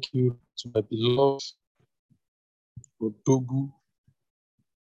 Thank you to my beloved Odogu,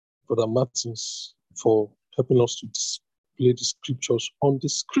 Brother Martins, for helping us to display the scriptures on the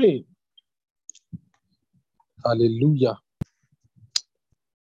screen. Hallelujah.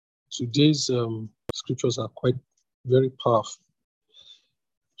 Today's scriptures are quite very powerful.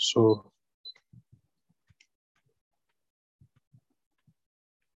 So,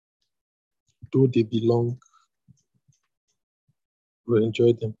 though they belong, we'll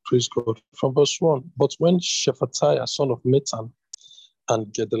enjoy them. Praise God. From verse 1, but when Shephatiah, son of Matan,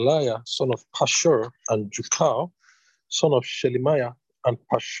 and Gedaliah, son of Pashur, and Jukal, son of Shelemiah, and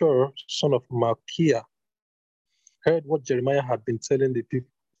Pashur, son of Malchiah, heard what Jeremiah had been telling the people,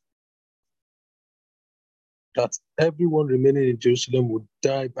 that everyone remaining in Jerusalem would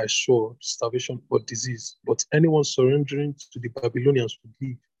die by sword, starvation, or disease, but anyone surrendering to the Babylonians would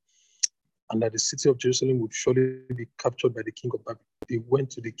live, and that the city of Jerusalem would surely be captured by the king of Babylon. They went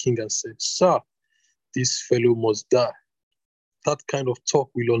to the king and said, "Sir, this fellow must die." That kind of talk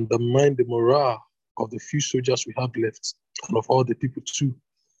will undermine the morale of the few soldiers we have left, and of all the people too.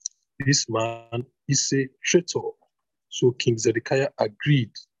 This man is a traitor. So King Zedekiah agreed.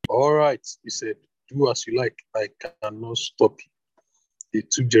 All right, he said, do as you like. I cannot stop you. They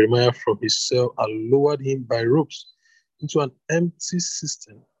took Jeremiah from his cell and lowered him by ropes into an empty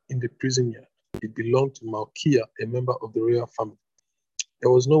cistern in the prison yard. It belonged to Malchiah, a member of the royal family.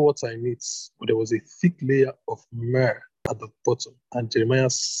 There was no water in it, but there was a thick layer of myrrh at the bottom, and Jeremiah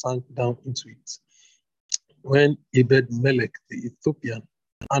sank down into it. When Ebed-Melech the Ethiopian,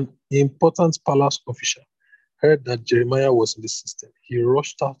 an important palace official, heard that Jeremiah was in the cistern, he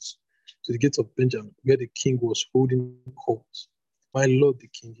rushed out to the gate of Benjamin, where the king was holding court. "My lord the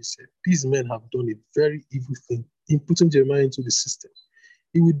king," he said, "these men have done a very evil thing in putting Jeremiah into the cistern.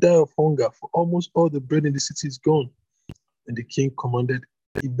 He will die of hunger, for almost all the bread in the city is gone." And the king commanded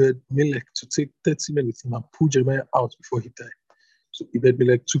Ebed-Melech to take 30 men with him and pull Jeremiah out before he died. So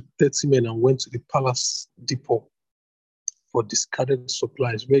Ebed-Melech took 30 men and went to the palace depot for discarded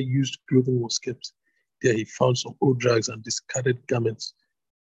supplies where used clothing was kept. There he found some old rags and discarded garments,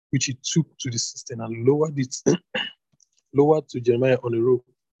 which he took to the cistern and lowered to Jeremiah on a rope.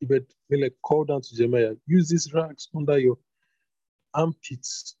 Ebed-Melech called down to Jeremiah, "Use these rags under your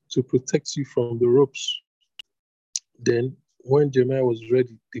armpits to protect you from the ropes." Then, when Jeremiah was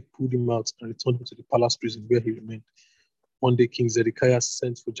ready, they pulled him out and returned him to the palace prison where he remained. One day, King Zedekiah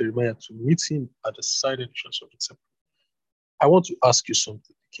sent for Jeremiah to meet him at the side entrance of the temple. "I want to ask you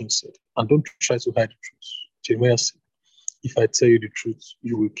something," the king said, "and don't try to hide the truth." Jeremiah said, "If I tell you the truth,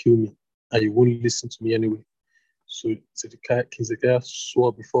 you will kill me, and you won't listen to me anyway." So King Zedekiah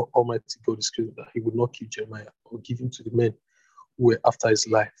swore before Almighty God his creator that he would not kill Jeremiah or give him to the men who were after his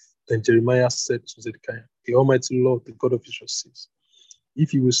life. Then Jeremiah said to Zedekiah, "The Almighty Lord, the God of Israel, says,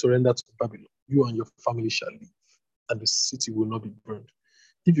 if you will surrender to Babylon, you and your family shall live, and the city will not be burned.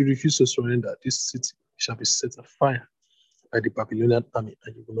 If you refuse to surrender, this city shall be set afire by the Babylonian army,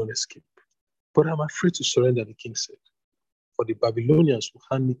 and you will not escape." "But I'm afraid to surrender," the king said, "for the Babylonians will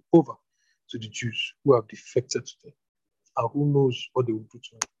hand me over to the Jews who have defected to them, and who knows what they will do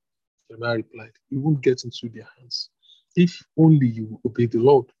to me." Jeremiah replied, "You won't get into their hands. If only you will obey the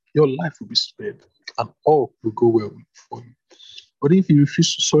Lord, your life will be spared, and all will go well for you. But if you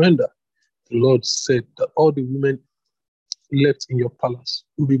refuse to surrender, the Lord said that all the women left in your palace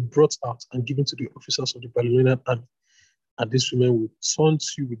will be brought out and given to the officers of the Babylonian army, and these women will taunt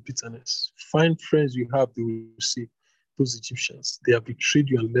you with bitterness. Find friends you have, they will say, those Egyptians, they have betrayed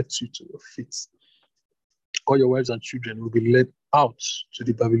you and left you to your fate. All your wives and children will be led out to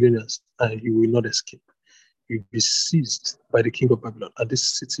the Babylonians, and you will not escape. You will be seized by the king of Babylon, and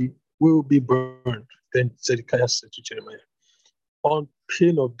this city will be burned." Then Zedekiah said to Jeremiah, "On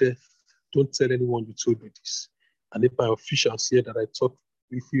pain of death, don't tell anyone you told me this. And if my officials hear that I talk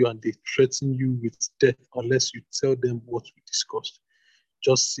with you and they threaten you with death unless you tell them what we discussed.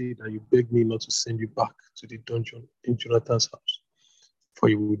 Just say that you beg me not to send you back to the dungeon in Jonathan's house, for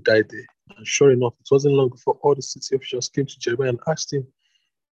you will die there. And sure enough, it wasn't long before all the city officials came to Jeremiah and asked him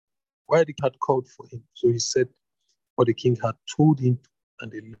why the king had called for him. So he said what the king had told him,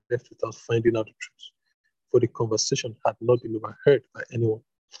 and they left without finding out the truth. For the conversation had not been overheard by anyone.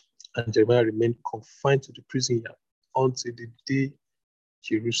 And Jeremiah remained confined to the prison yard until the day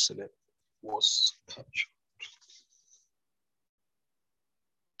Jerusalem was captured.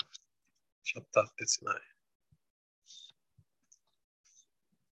 Chapter 39.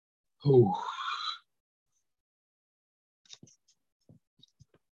 Oh.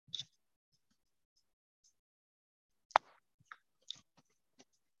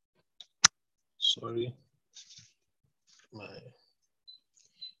 Sorry.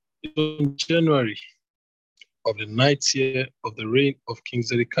 In January of the 9th year of the reign of King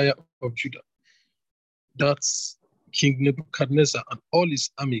Zedekiah of Judah, that's King Nebuchadnezzar and all his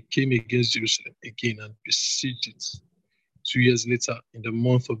army came against Jerusalem again and besieged it. 2 years later, in the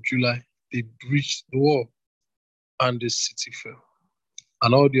month of July, they breached the wall and the city fell.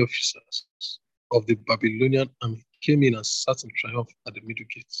 And all the officers of the Babylonian army came in and sat in triumph at the middle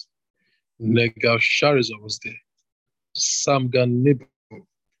gate. Negal-Sharezer was there. Samgar-Nebo, oh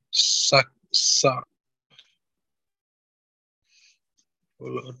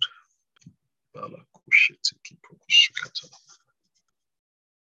Lord.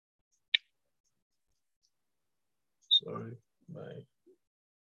 Sorry,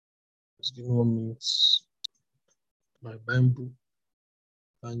 just give me 1 minute. My bamboo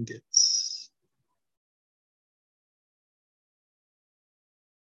blankets.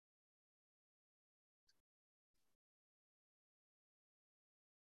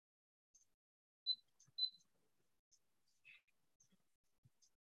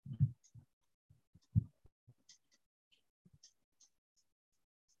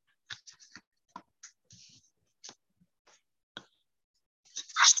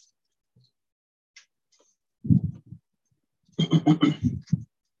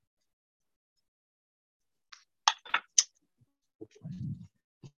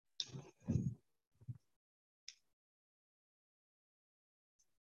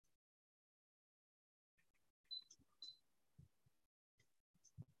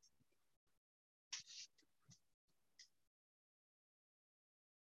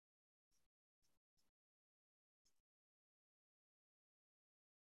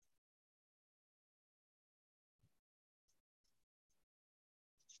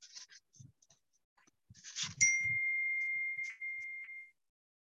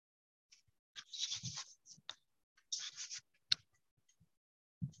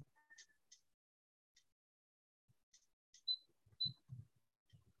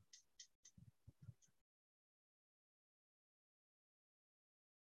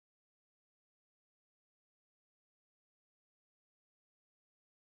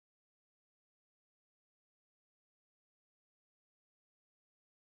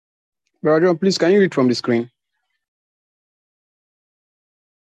 Brother John, please, can you read from the screen?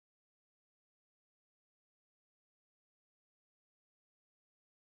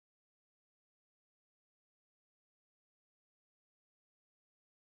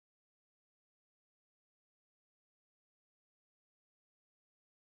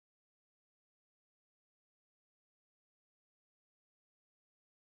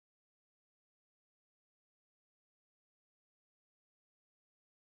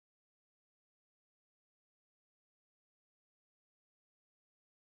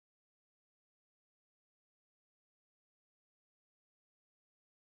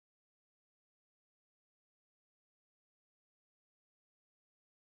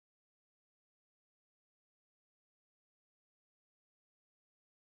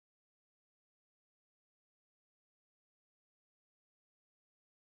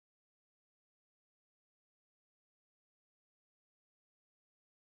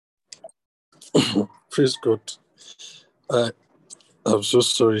 Praise God. I'm so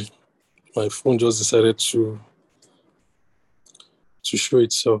sorry. My phone just decided to show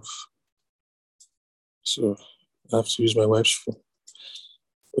itself. So I have to use my wife's phone.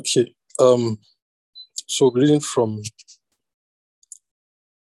 Okay. So reading from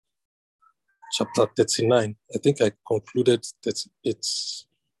chapter 39, I think I concluded 38.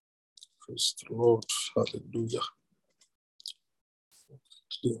 Praise the Lord. Hallelujah.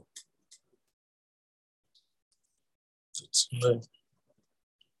 Okay. 39.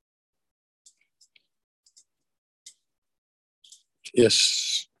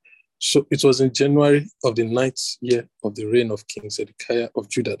 Yes. So it was in January of the 9th year of the reign of King Zedekiah of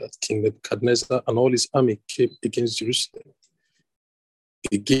Judah that King Nebuchadnezzar and all his army came against Jerusalem.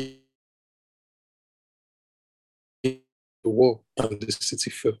 Again, the war and the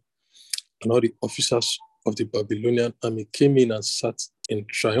city fell, and all the officers of the Babylonian army came in and sat in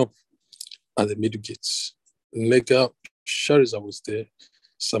triumph at the middle gates. Negal-Sharezer was there,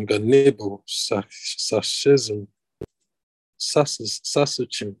 Samgar-Nebo, Sarsechim,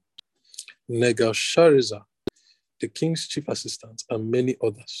 Negal-Sharezer, the king's chief assistant, and many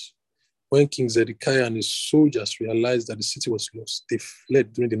others. When King Zedekiah and his soldiers realized that the city was lost, they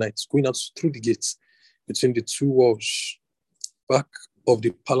fled during the night, going out through the gates between the two walls, back of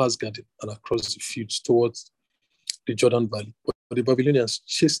the palace garden and across the fields towards the Jordan Valley. But the Babylonians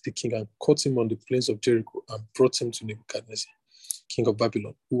chased the king and caught him on the plains of Jericho and brought him to Nebuchadnezzar, king of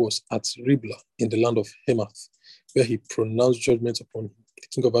Babylon, who was at Riblah in the land of Hamath, where he pronounced judgment upon him. The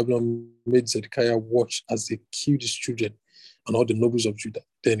king of Babylon made Zedekiah watch as they killed his children and all the nobles of Judah.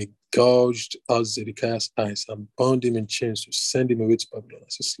 Then he gouged out Zedekiah's eyes and bound him in chains to send him away to Babylon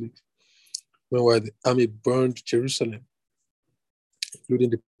as a slave. Meanwhile, the army burned Jerusalem,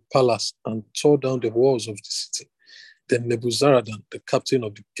 including the palace, and tore down the walls of the city. Then Nebuzaradan, the captain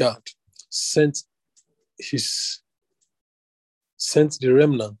of the guard, sent the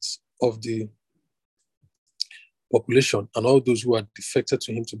remnants of the population and all those who had defected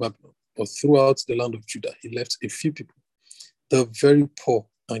to him to Babylon. But throughout the land of Judah, he left a few people, the very poor,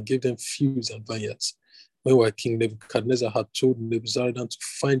 and gave them fields and vineyards. Meanwhile, King Nebuchadnezzar had told Nebuzaradan to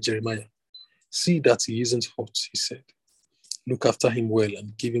find Jeremiah. See that he isn't hurt, he said. Look after him well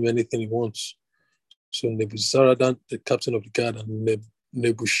and give him anything he wants. So Nebuzaradan, the captain of the guard, and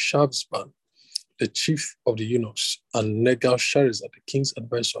Nebuchadnezzar, the chief of the eunuchs, and Negal-Sharezer, the king's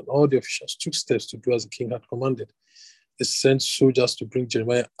advisor, and all the officials took steps to do as the king had commanded. They sent soldiers to bring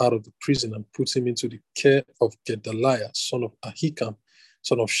Jeremiah out of the prison and put him into the care of Gedaliah, son of Ahikam,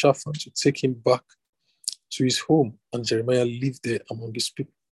 son of Shaphan, to take him back to his home. And Jeremiah lived there among his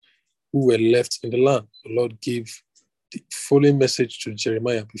people who were left in the land. The Lord gave the following message to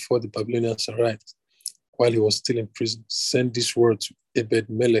Jeremiah before the Babylonians arrived. While he was still in prison, send this word to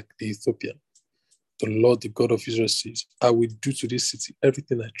Ebed-Melech the Ethiopian. The Lord, the God of Israel, says, I will do to this city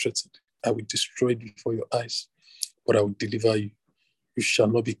everything I threatened. I will destroy it before your eyes, but I will deliver you. You shall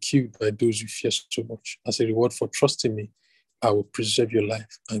not be killed by those you fear so much. As a reward for trusting me, I will preserve your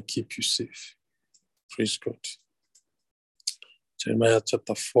life and keep you safe. Praise God. Jeremiah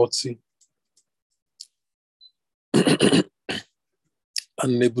chapter 40.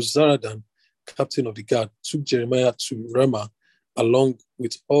 And Nebuzaradan, captain of the guard, took Jeremiah to Ramah along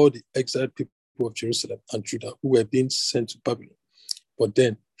with all the exiled people of Jerusalem and Judah who were being sent to Babylon, but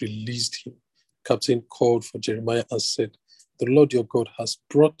then released him. Captain called for Jeremiah and said, the Lord your God has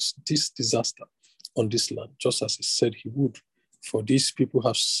brought this disaster on this land, just as he said he would, for these people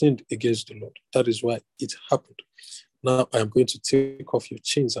have sinned against the Lord. That is why it happened. Now I am going to take off your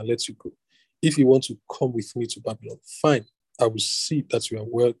chains and let you go. If you want to come with me to Babylon, fine. I will see that you are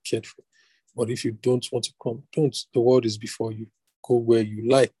well cared for. But if you don't want to come, don't. The world is before you. Go where you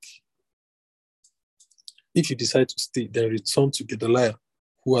like. If you decide to stay, then return to Gedaliah,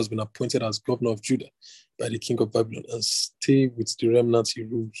 who has been appointed as governor of Judah by the king of Babylon, and stay with the remnant he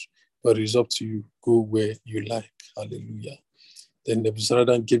rules. But it is up to you. Go where you like. Hallelujah. Then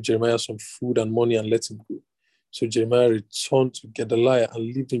Nebuzaradan gave Jeremiah some food and money and let him go. So Jeremiah returned to Gedaliah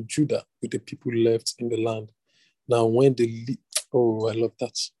and lived in Judah with the people left in the land. Now when the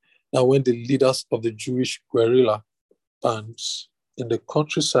leaders of the Jewish guerrilla bands in the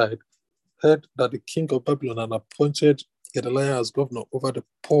countryside heard that the king of Babylon had appointed Gedaliah as governor over the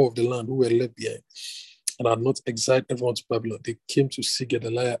poor of the land who were left behind and had not exiled everyone to Babylon, they came to see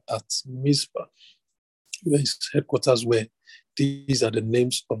Gedaliah at Mizpah, where his headquarters were. These are the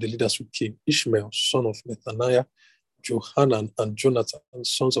names of the leaders who came: Ishmael, son of Nethaniah, Johanan and Jonathan,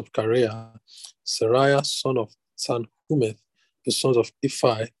 sons of Kareah, Seraiah, son of Tanhumeth, the sons of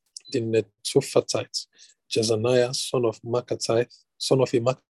Iphi, the Netophatite, Jezaniah, son of a Maccatite,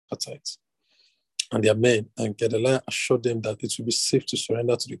 and their men. And Gedaliah assured them that it would be safe to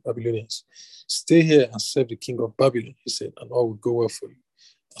surrender to the Babylonians. Stay here and serve the king of Babylon, he said, and all will go well for you.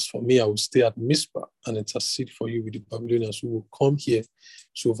 As for me, I will stay at Mizpah and intercede for you with the Babylonians who will come here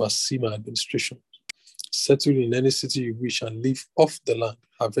to oversee my administration. Settle in any city you wish and live off the land.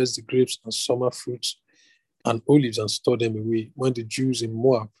 Harvest the grapes and summer fruits and olives and store them away. When the Jews in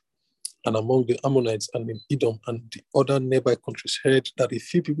Moab and among the Ammonites and in Edom and the other nearby countries heard that a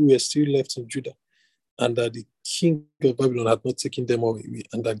few people were still left in Judah and that the king of Babylon had not taken them all away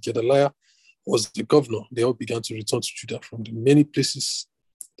and that Gedaliah was the governor, they all began to return to Judah from the many places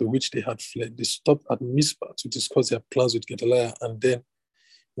to which they had fled. They stopped at Mizpah to discuss their plans with Gedaliah and then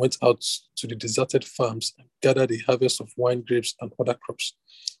went out to the deserted farms and gathered a harvest of wine grapes and other crops.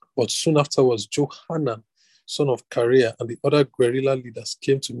 But soon afterwards, Johanan, son of Kareah, and the other guerrilla leaders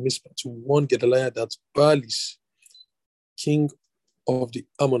came to Mizpah to warn Gedaliah that Baalis, king of the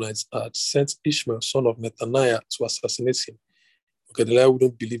Ammonites, had sent Ishmael, son of Nethaniah, to assassinate him. Gedaliah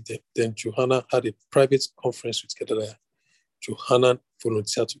wouldn't believe them. Then Johanan had a private conference with Gedaliah. Johanan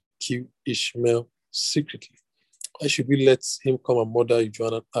volunteered to kill Ishmael secretly. Why should we let him come and murder you?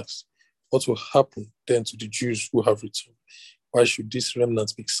 Johanan asked. What will happen then to the Jews who have returned? Why should these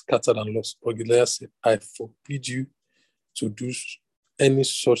remnants be scattered and lost? But Gedaliah said, I forbid you to do any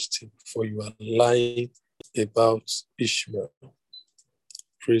such thing, for you are lying about Ishmael.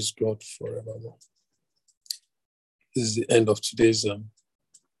 Praise God forevermore. This is the end of today's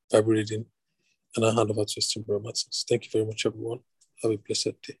Bible reading, and I hand over to Esteem Brother Martins. Thank you very much, everyone. Have a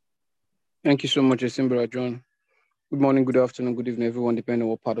blessed day. Thank you so much, Esteem Brother John. Good morning, good afternoon, good evening, everyone, depending on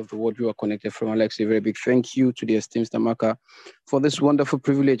what part of the world you are connected from. I'd like to say a very big thank you to the esteemed Stamaka for this wonderful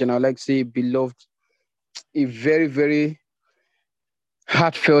privilege. And I'd like to say, beloved, a very, very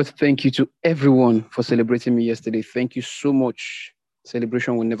heartfelt thank you to everyone for celebrating me yesterday. Thank you so much.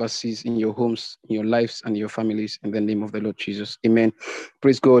 Celebration will never cease in your homes, in your lives, and your families, in the name of the Lord Jesus. Amen.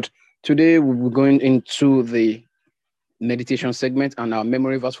 Praise God. Today, we're going into the meditation segment, and our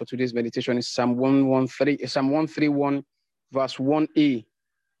memory verse for today's meditation is Psalm 131, verse 1a.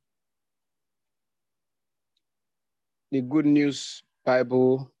 The Good News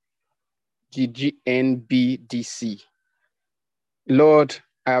Bible, GGNBDC. Lord,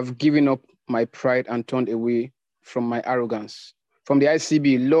 I have given up my pride and turned away from my arrogance. From the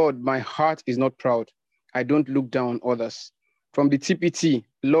ICB, Lord, my heart is not proud. I don't look down on others. From the TPT,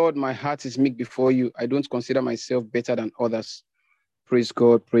 Lord, my heart is meek before you. I don't consider myself better than others. Praise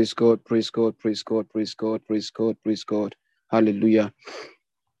God, praise God, praise God, praise God, praise God, praise God, praise God. Hallelujah.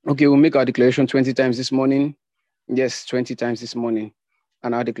 Okay, we'll make our declaration 20 times this morning. Yes, 20 times this morning.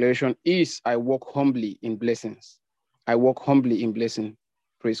 And our declaration is, I walk humbly in blessings. I walk humbly in blessing.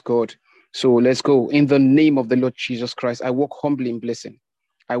 Praise God. So let's go. In the name of the Lord Jesus Christ, I walk humbly in blessing.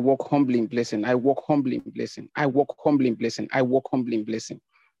 I walk humbly in blessing. I walk humbly in blessing. I walk humbly in blessing. I walk humbly in blessing.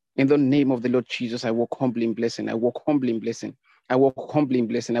 In the name of the Lord Jesus, I walk humbly in blessing. I walk humbly in blessing. I walk humbly in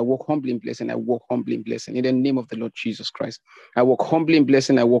blessing. I walk humbly in blessing. I walk humbly in blessing. In the name of the Lord Jesus Christ, I walk humbly in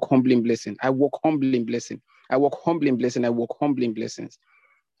blessing. I walk humbly in blessing. I walk humbly in blessing. I walk humbly in blessing. I walk humbly in blessings.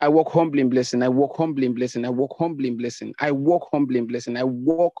 I walk humbly in blessing. I walk humbly in blessing. I walk humbly in blessing. I walk humbly in blessing. I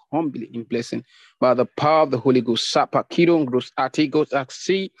walk humbly in blessing. By the power of the Holy Ghost. Sapa kidon gros atigos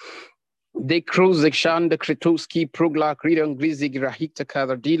aksi. De Kruzekhan, the Kretoski, Progla, Kridan, Grizig, Rahita,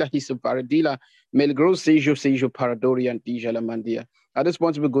 Karadila, Hisaparadila, Melgro, Sejo, Paradori, and Dijalamandia. At this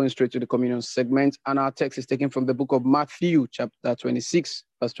point, we're going straight to the communion segment, and our text is taken from the book of Matthew, chapter 26,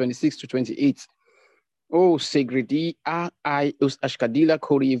 verse 26 to 28. Oh, Segredi, I, us Ashkadila,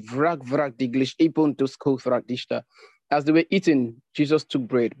 Kori, Vrag, Diglish, Epon, Tusko, Dishta. As they were eating, Jesus took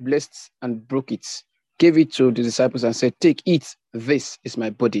bread, blessed and broke it, gave it to the disciples, and said, Take, eat, this is my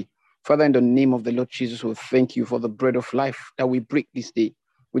body. Father, in the name of the Lord Jesus, we thank you for the bread of life that we break this day.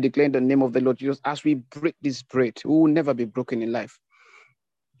 We declare in the name of the Lord Jesus, as we break this bread, we will never be broken in life.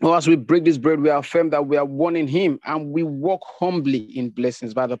 Or as we break this bread, we affirm that we are one in him and we walk humbly in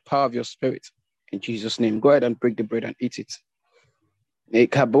blessings by the power of your spirit. In Jesus' name, go ahead and break the bread and eat it.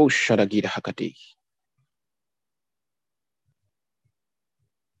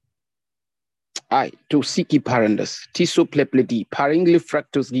 I to siki parandas, tiso plepledi, paringli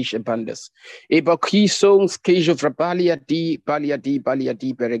fractus gish abandas, ebaki songs cage of rabalia di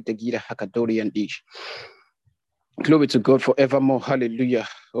berek de gira hakadori and dish. Glory to God forevermore. Hallelujah.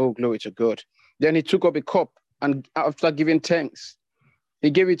 Oh, glory to God. Then he took up a cup, and after giving thanks, he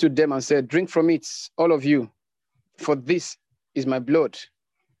gave it to them and said, Drink from it, all of you, for this is my blood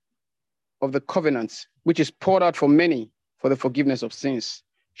of the covenant, which is poured out for many for the forgiveness of sins.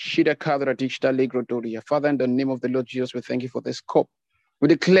 Father, in the name of the Lord Jesus, we thank you for this cup. We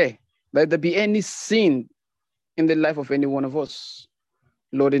declare that there be any sin in the life of any one of us.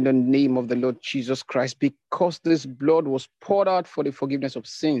 Lord, in the name of the Lord Jesus Christ, because this blood was poured out for the forgiveness of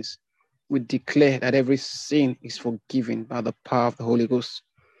sins, we declare that every sin is forgiven by the power of the Holy Ghost.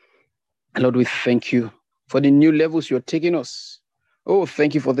 And Lord, we thank you for the new levels you're taking us. Oh,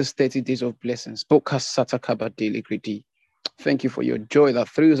 thank you for this 30 days of blessings. Thank you for your joy that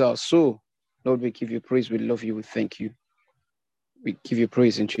thrills our soul. Lord, we give you praise. We love you. We thank you. We give you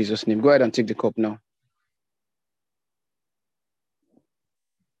praise in Jesus' name. Go ahead and take the cup now.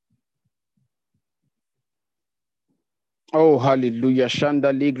 Oh, hallelujah.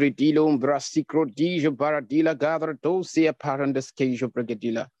 Shanda ligre dilo umbrasicro dijo baradila gadra dosia parandeskejo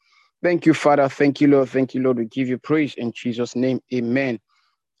brigadila. Thank you, Father. Thank you, Lord. Thank you, Lord. We give you praise in Jesus' name. Amen.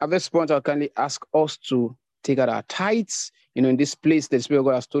 At this point, I'll kindly ask us to take out our tithes. In this place, the Spirit of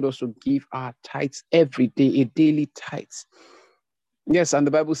God has told us to give our tithes every day, a daily tithes. Yes, and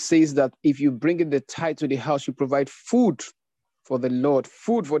the Bible says that if you bring in the tithe to the house, you provide food for the Lord,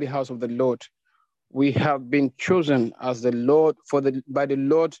 food for the house of the Lord. We have been chosen as the Lord by the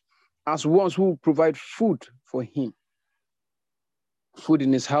Lord as ones who provide food for Him, food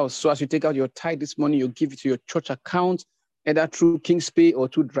in His house. So as you take out your tithe this morning, you give it to your church account, either through KingsPay or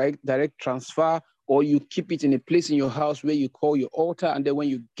through direct transfer, or you keep it in a place in your house where you call your altar, and then when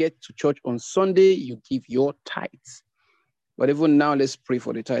you get to church on Sunday, you give your tithes. But even now, let's pray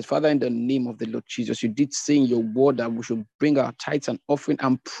for the tithes. Father, in the name of the Lord Jesus, you did say in your word that we should bring our tithes and offering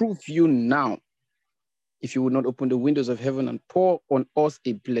and prove you now. If you would not open the windows of heaven and pour on us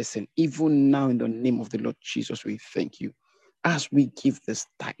a blessing, even now in the name of the Lord Jesus, we thank you. As we give this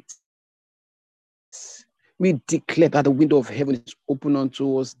tithes, we declare that the window of heaven is open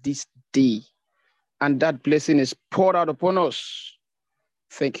unto us this day, and that blessing is poured out upon us.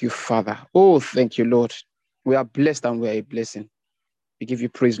 Thank you, Father. Oh, thank you, Lord. We are blessed and we are a blessing. We give you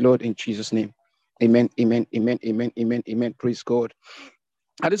praise, Lord, in Jesus' name. Amen, amen, amen, amen, amen, amen. Praise God.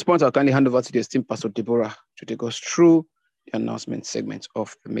 At this point, I'll kindly hand over to the esteemed Pastor Deborah to take us through the announcement segment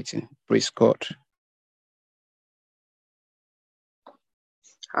of the meeting. Praise God.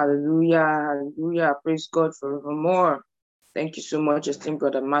 Hallelujah, hallelujah. Praise God forevermore. Thank you so much, esteemed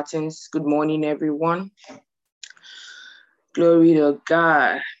Brother Martins. Good morning, everyone. Glory to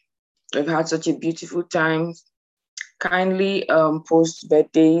God. We've had such a beautiful time. Kindly post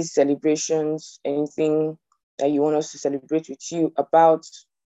birthdays, celebrations, anything that you want us to celebrate with you about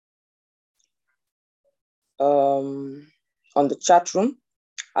on the chat room.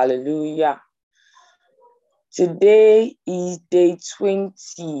 Hallelujah. Today is day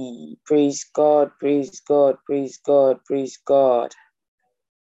 20. Praise God, praise God, praise God, praise God.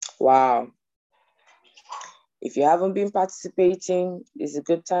 Wow. If you haven't been participating, it's a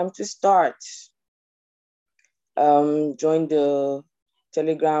good time to start. Join the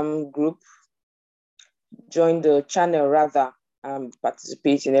Telegram group, join the channel rather, and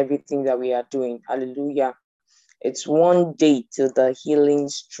participate in everything that we are doing. Hallelujah. It's one day till the healing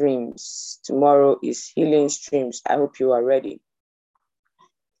streams. Tomorrow is healing streams. I hope you are ready.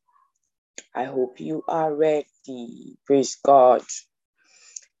 I hope you are ready. Praise God.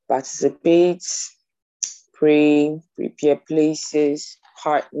 Participate, pray, prepare places,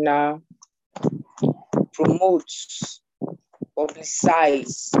 partner, promote,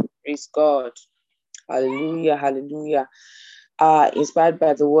 publicize. Praise God. Hallelujah, hallelujah. Inspired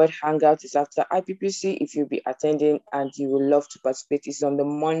by the word hangout is after IPPC. If you'll be attending and you would love to participate, it's on the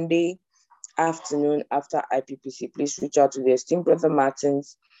Monday afternoon after IPPC. Please reach out to the esteemed Brother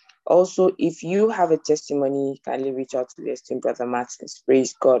Martins. Also, if you have a testimony, kindly reach out to the esteemed Brother Martins.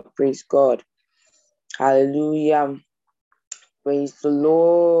 Praise God, praise God. Hallelujah. Praise the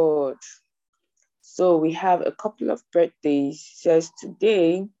Lord. So we have a couple of birthdays. It says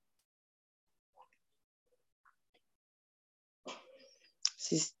today,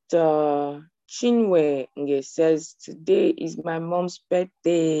 Sister Chinwe says, today is my mom's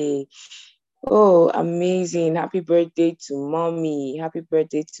birthday. Oh, amazing. Happy birthday to mommy. Happy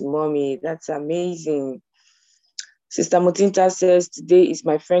birthday to mommy. That's amazing. Sister Mutinta says, today is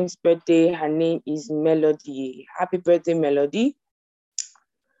my friend's birthday. Her name is Melody. Happy birthday, Melody.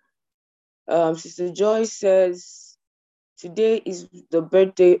 Sister Joy says, today is the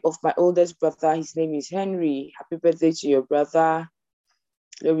birthday of my oldest brother. His name is Henry. Happy birthday to your brother.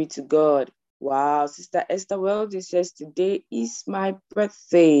 Glory to God. Wow. Sister Esther Weldon says, today is my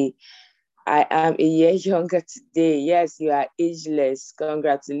birthday. I am a year younger today. Yes, you are ageless.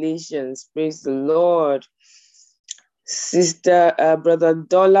 Congratulations. Praise the Lord. Sister Brother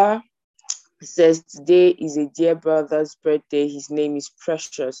Dollar says, today is a dear brother's birthday. His name is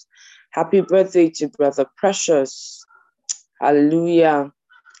Precious. Happy birthday to Brother Precious. Hallelujah.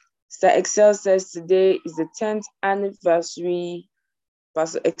 Sister Excel says, today is the 10th anniversary.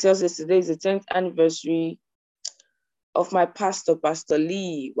 Pastor Excel says, today is the 10th anniversary of my pastor, Pastor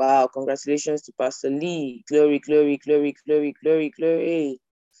Lee. Wow, congratulations to Pastor Lee. Glory, glory, glory, glory, glory, glory.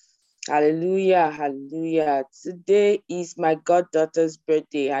 Hallelujah, hallelujah. Today is my goddaughter's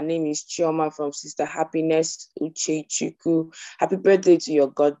birthday. Her name is Chioma from Sister Happiness Uchechuku. Happy birthday to your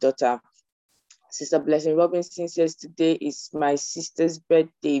goddaughter. Sister Blessing Robinson says, today is my sister's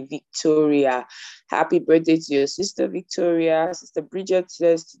birthday, Victoria. Happy birthday to your sister, Victoria. Sister Bridget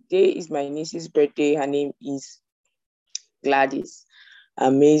says, today is my niece's birthday. Her name is Gladys.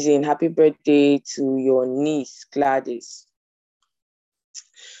 Amazing. Happy birthday to your niece, Gladys.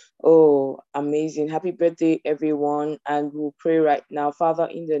 Oh, amazing. Happy birthday, everyone. And we'll pray right now. Father,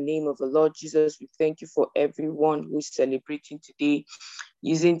 in the name of the Lord Jesus, we thank you for everyone who is celebrating today,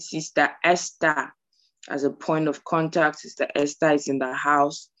 using Sister Esther as a point of contact. Sister Esther is in the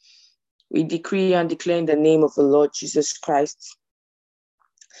house. We decree and declare in the name of the Lord Jesus Christ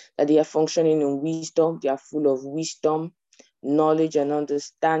that they are functioning in wisdom. They are full of wisdom, knowledge, and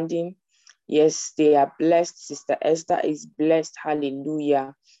understanding. Yes, they are blessed. Sister Esther is blessed.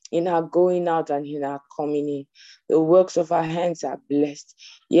 Hallelujah. In her going out and in her coming in. The works of her hands are blessed.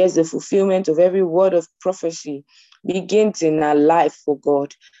 Yes, the fulfillment of every word of prophecy begins in her life for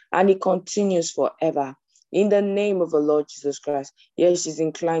God, and it continues forever. In the name of the Lord Jesus Christ. Yes, she's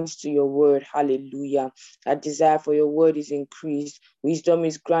inclined to your word. Hallelujah. Her desire for your word is increased. Wisdom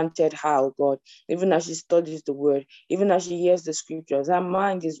is granted her, oh God. Even as she studies the word, even as she hears the scriptures, her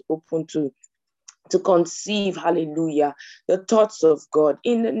mind is open to conceive, hallelujah, the thoughts of God.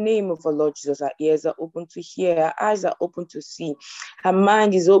 In the name of the Lord Jesus, her ears are open to hear, her eyes are open to see, her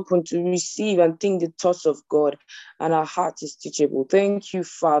mind is open to receive and think the thoughts of God, and her heart is teachable. Thank you,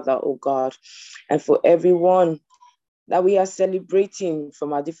 Father, oh God, and for everyone that we are celebrating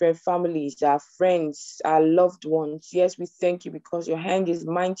from our different families, our friends, our loved ones. Yes, we thank you because your hand is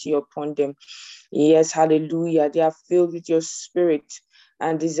mighty upon them. Yes, hallelujah. They are filled with your spirit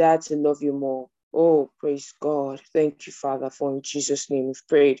and desire to love you more. Oh, praise God. Thank you, Father, for in Jesus' name we've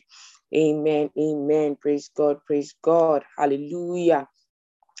prayed. Amen. Amen. Praise God. Praise God. Hallelujah.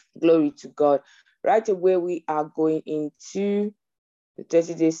 Glory to God. Right away, we are going into the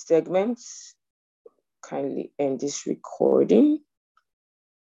 30-day segments. Kindly end this recording.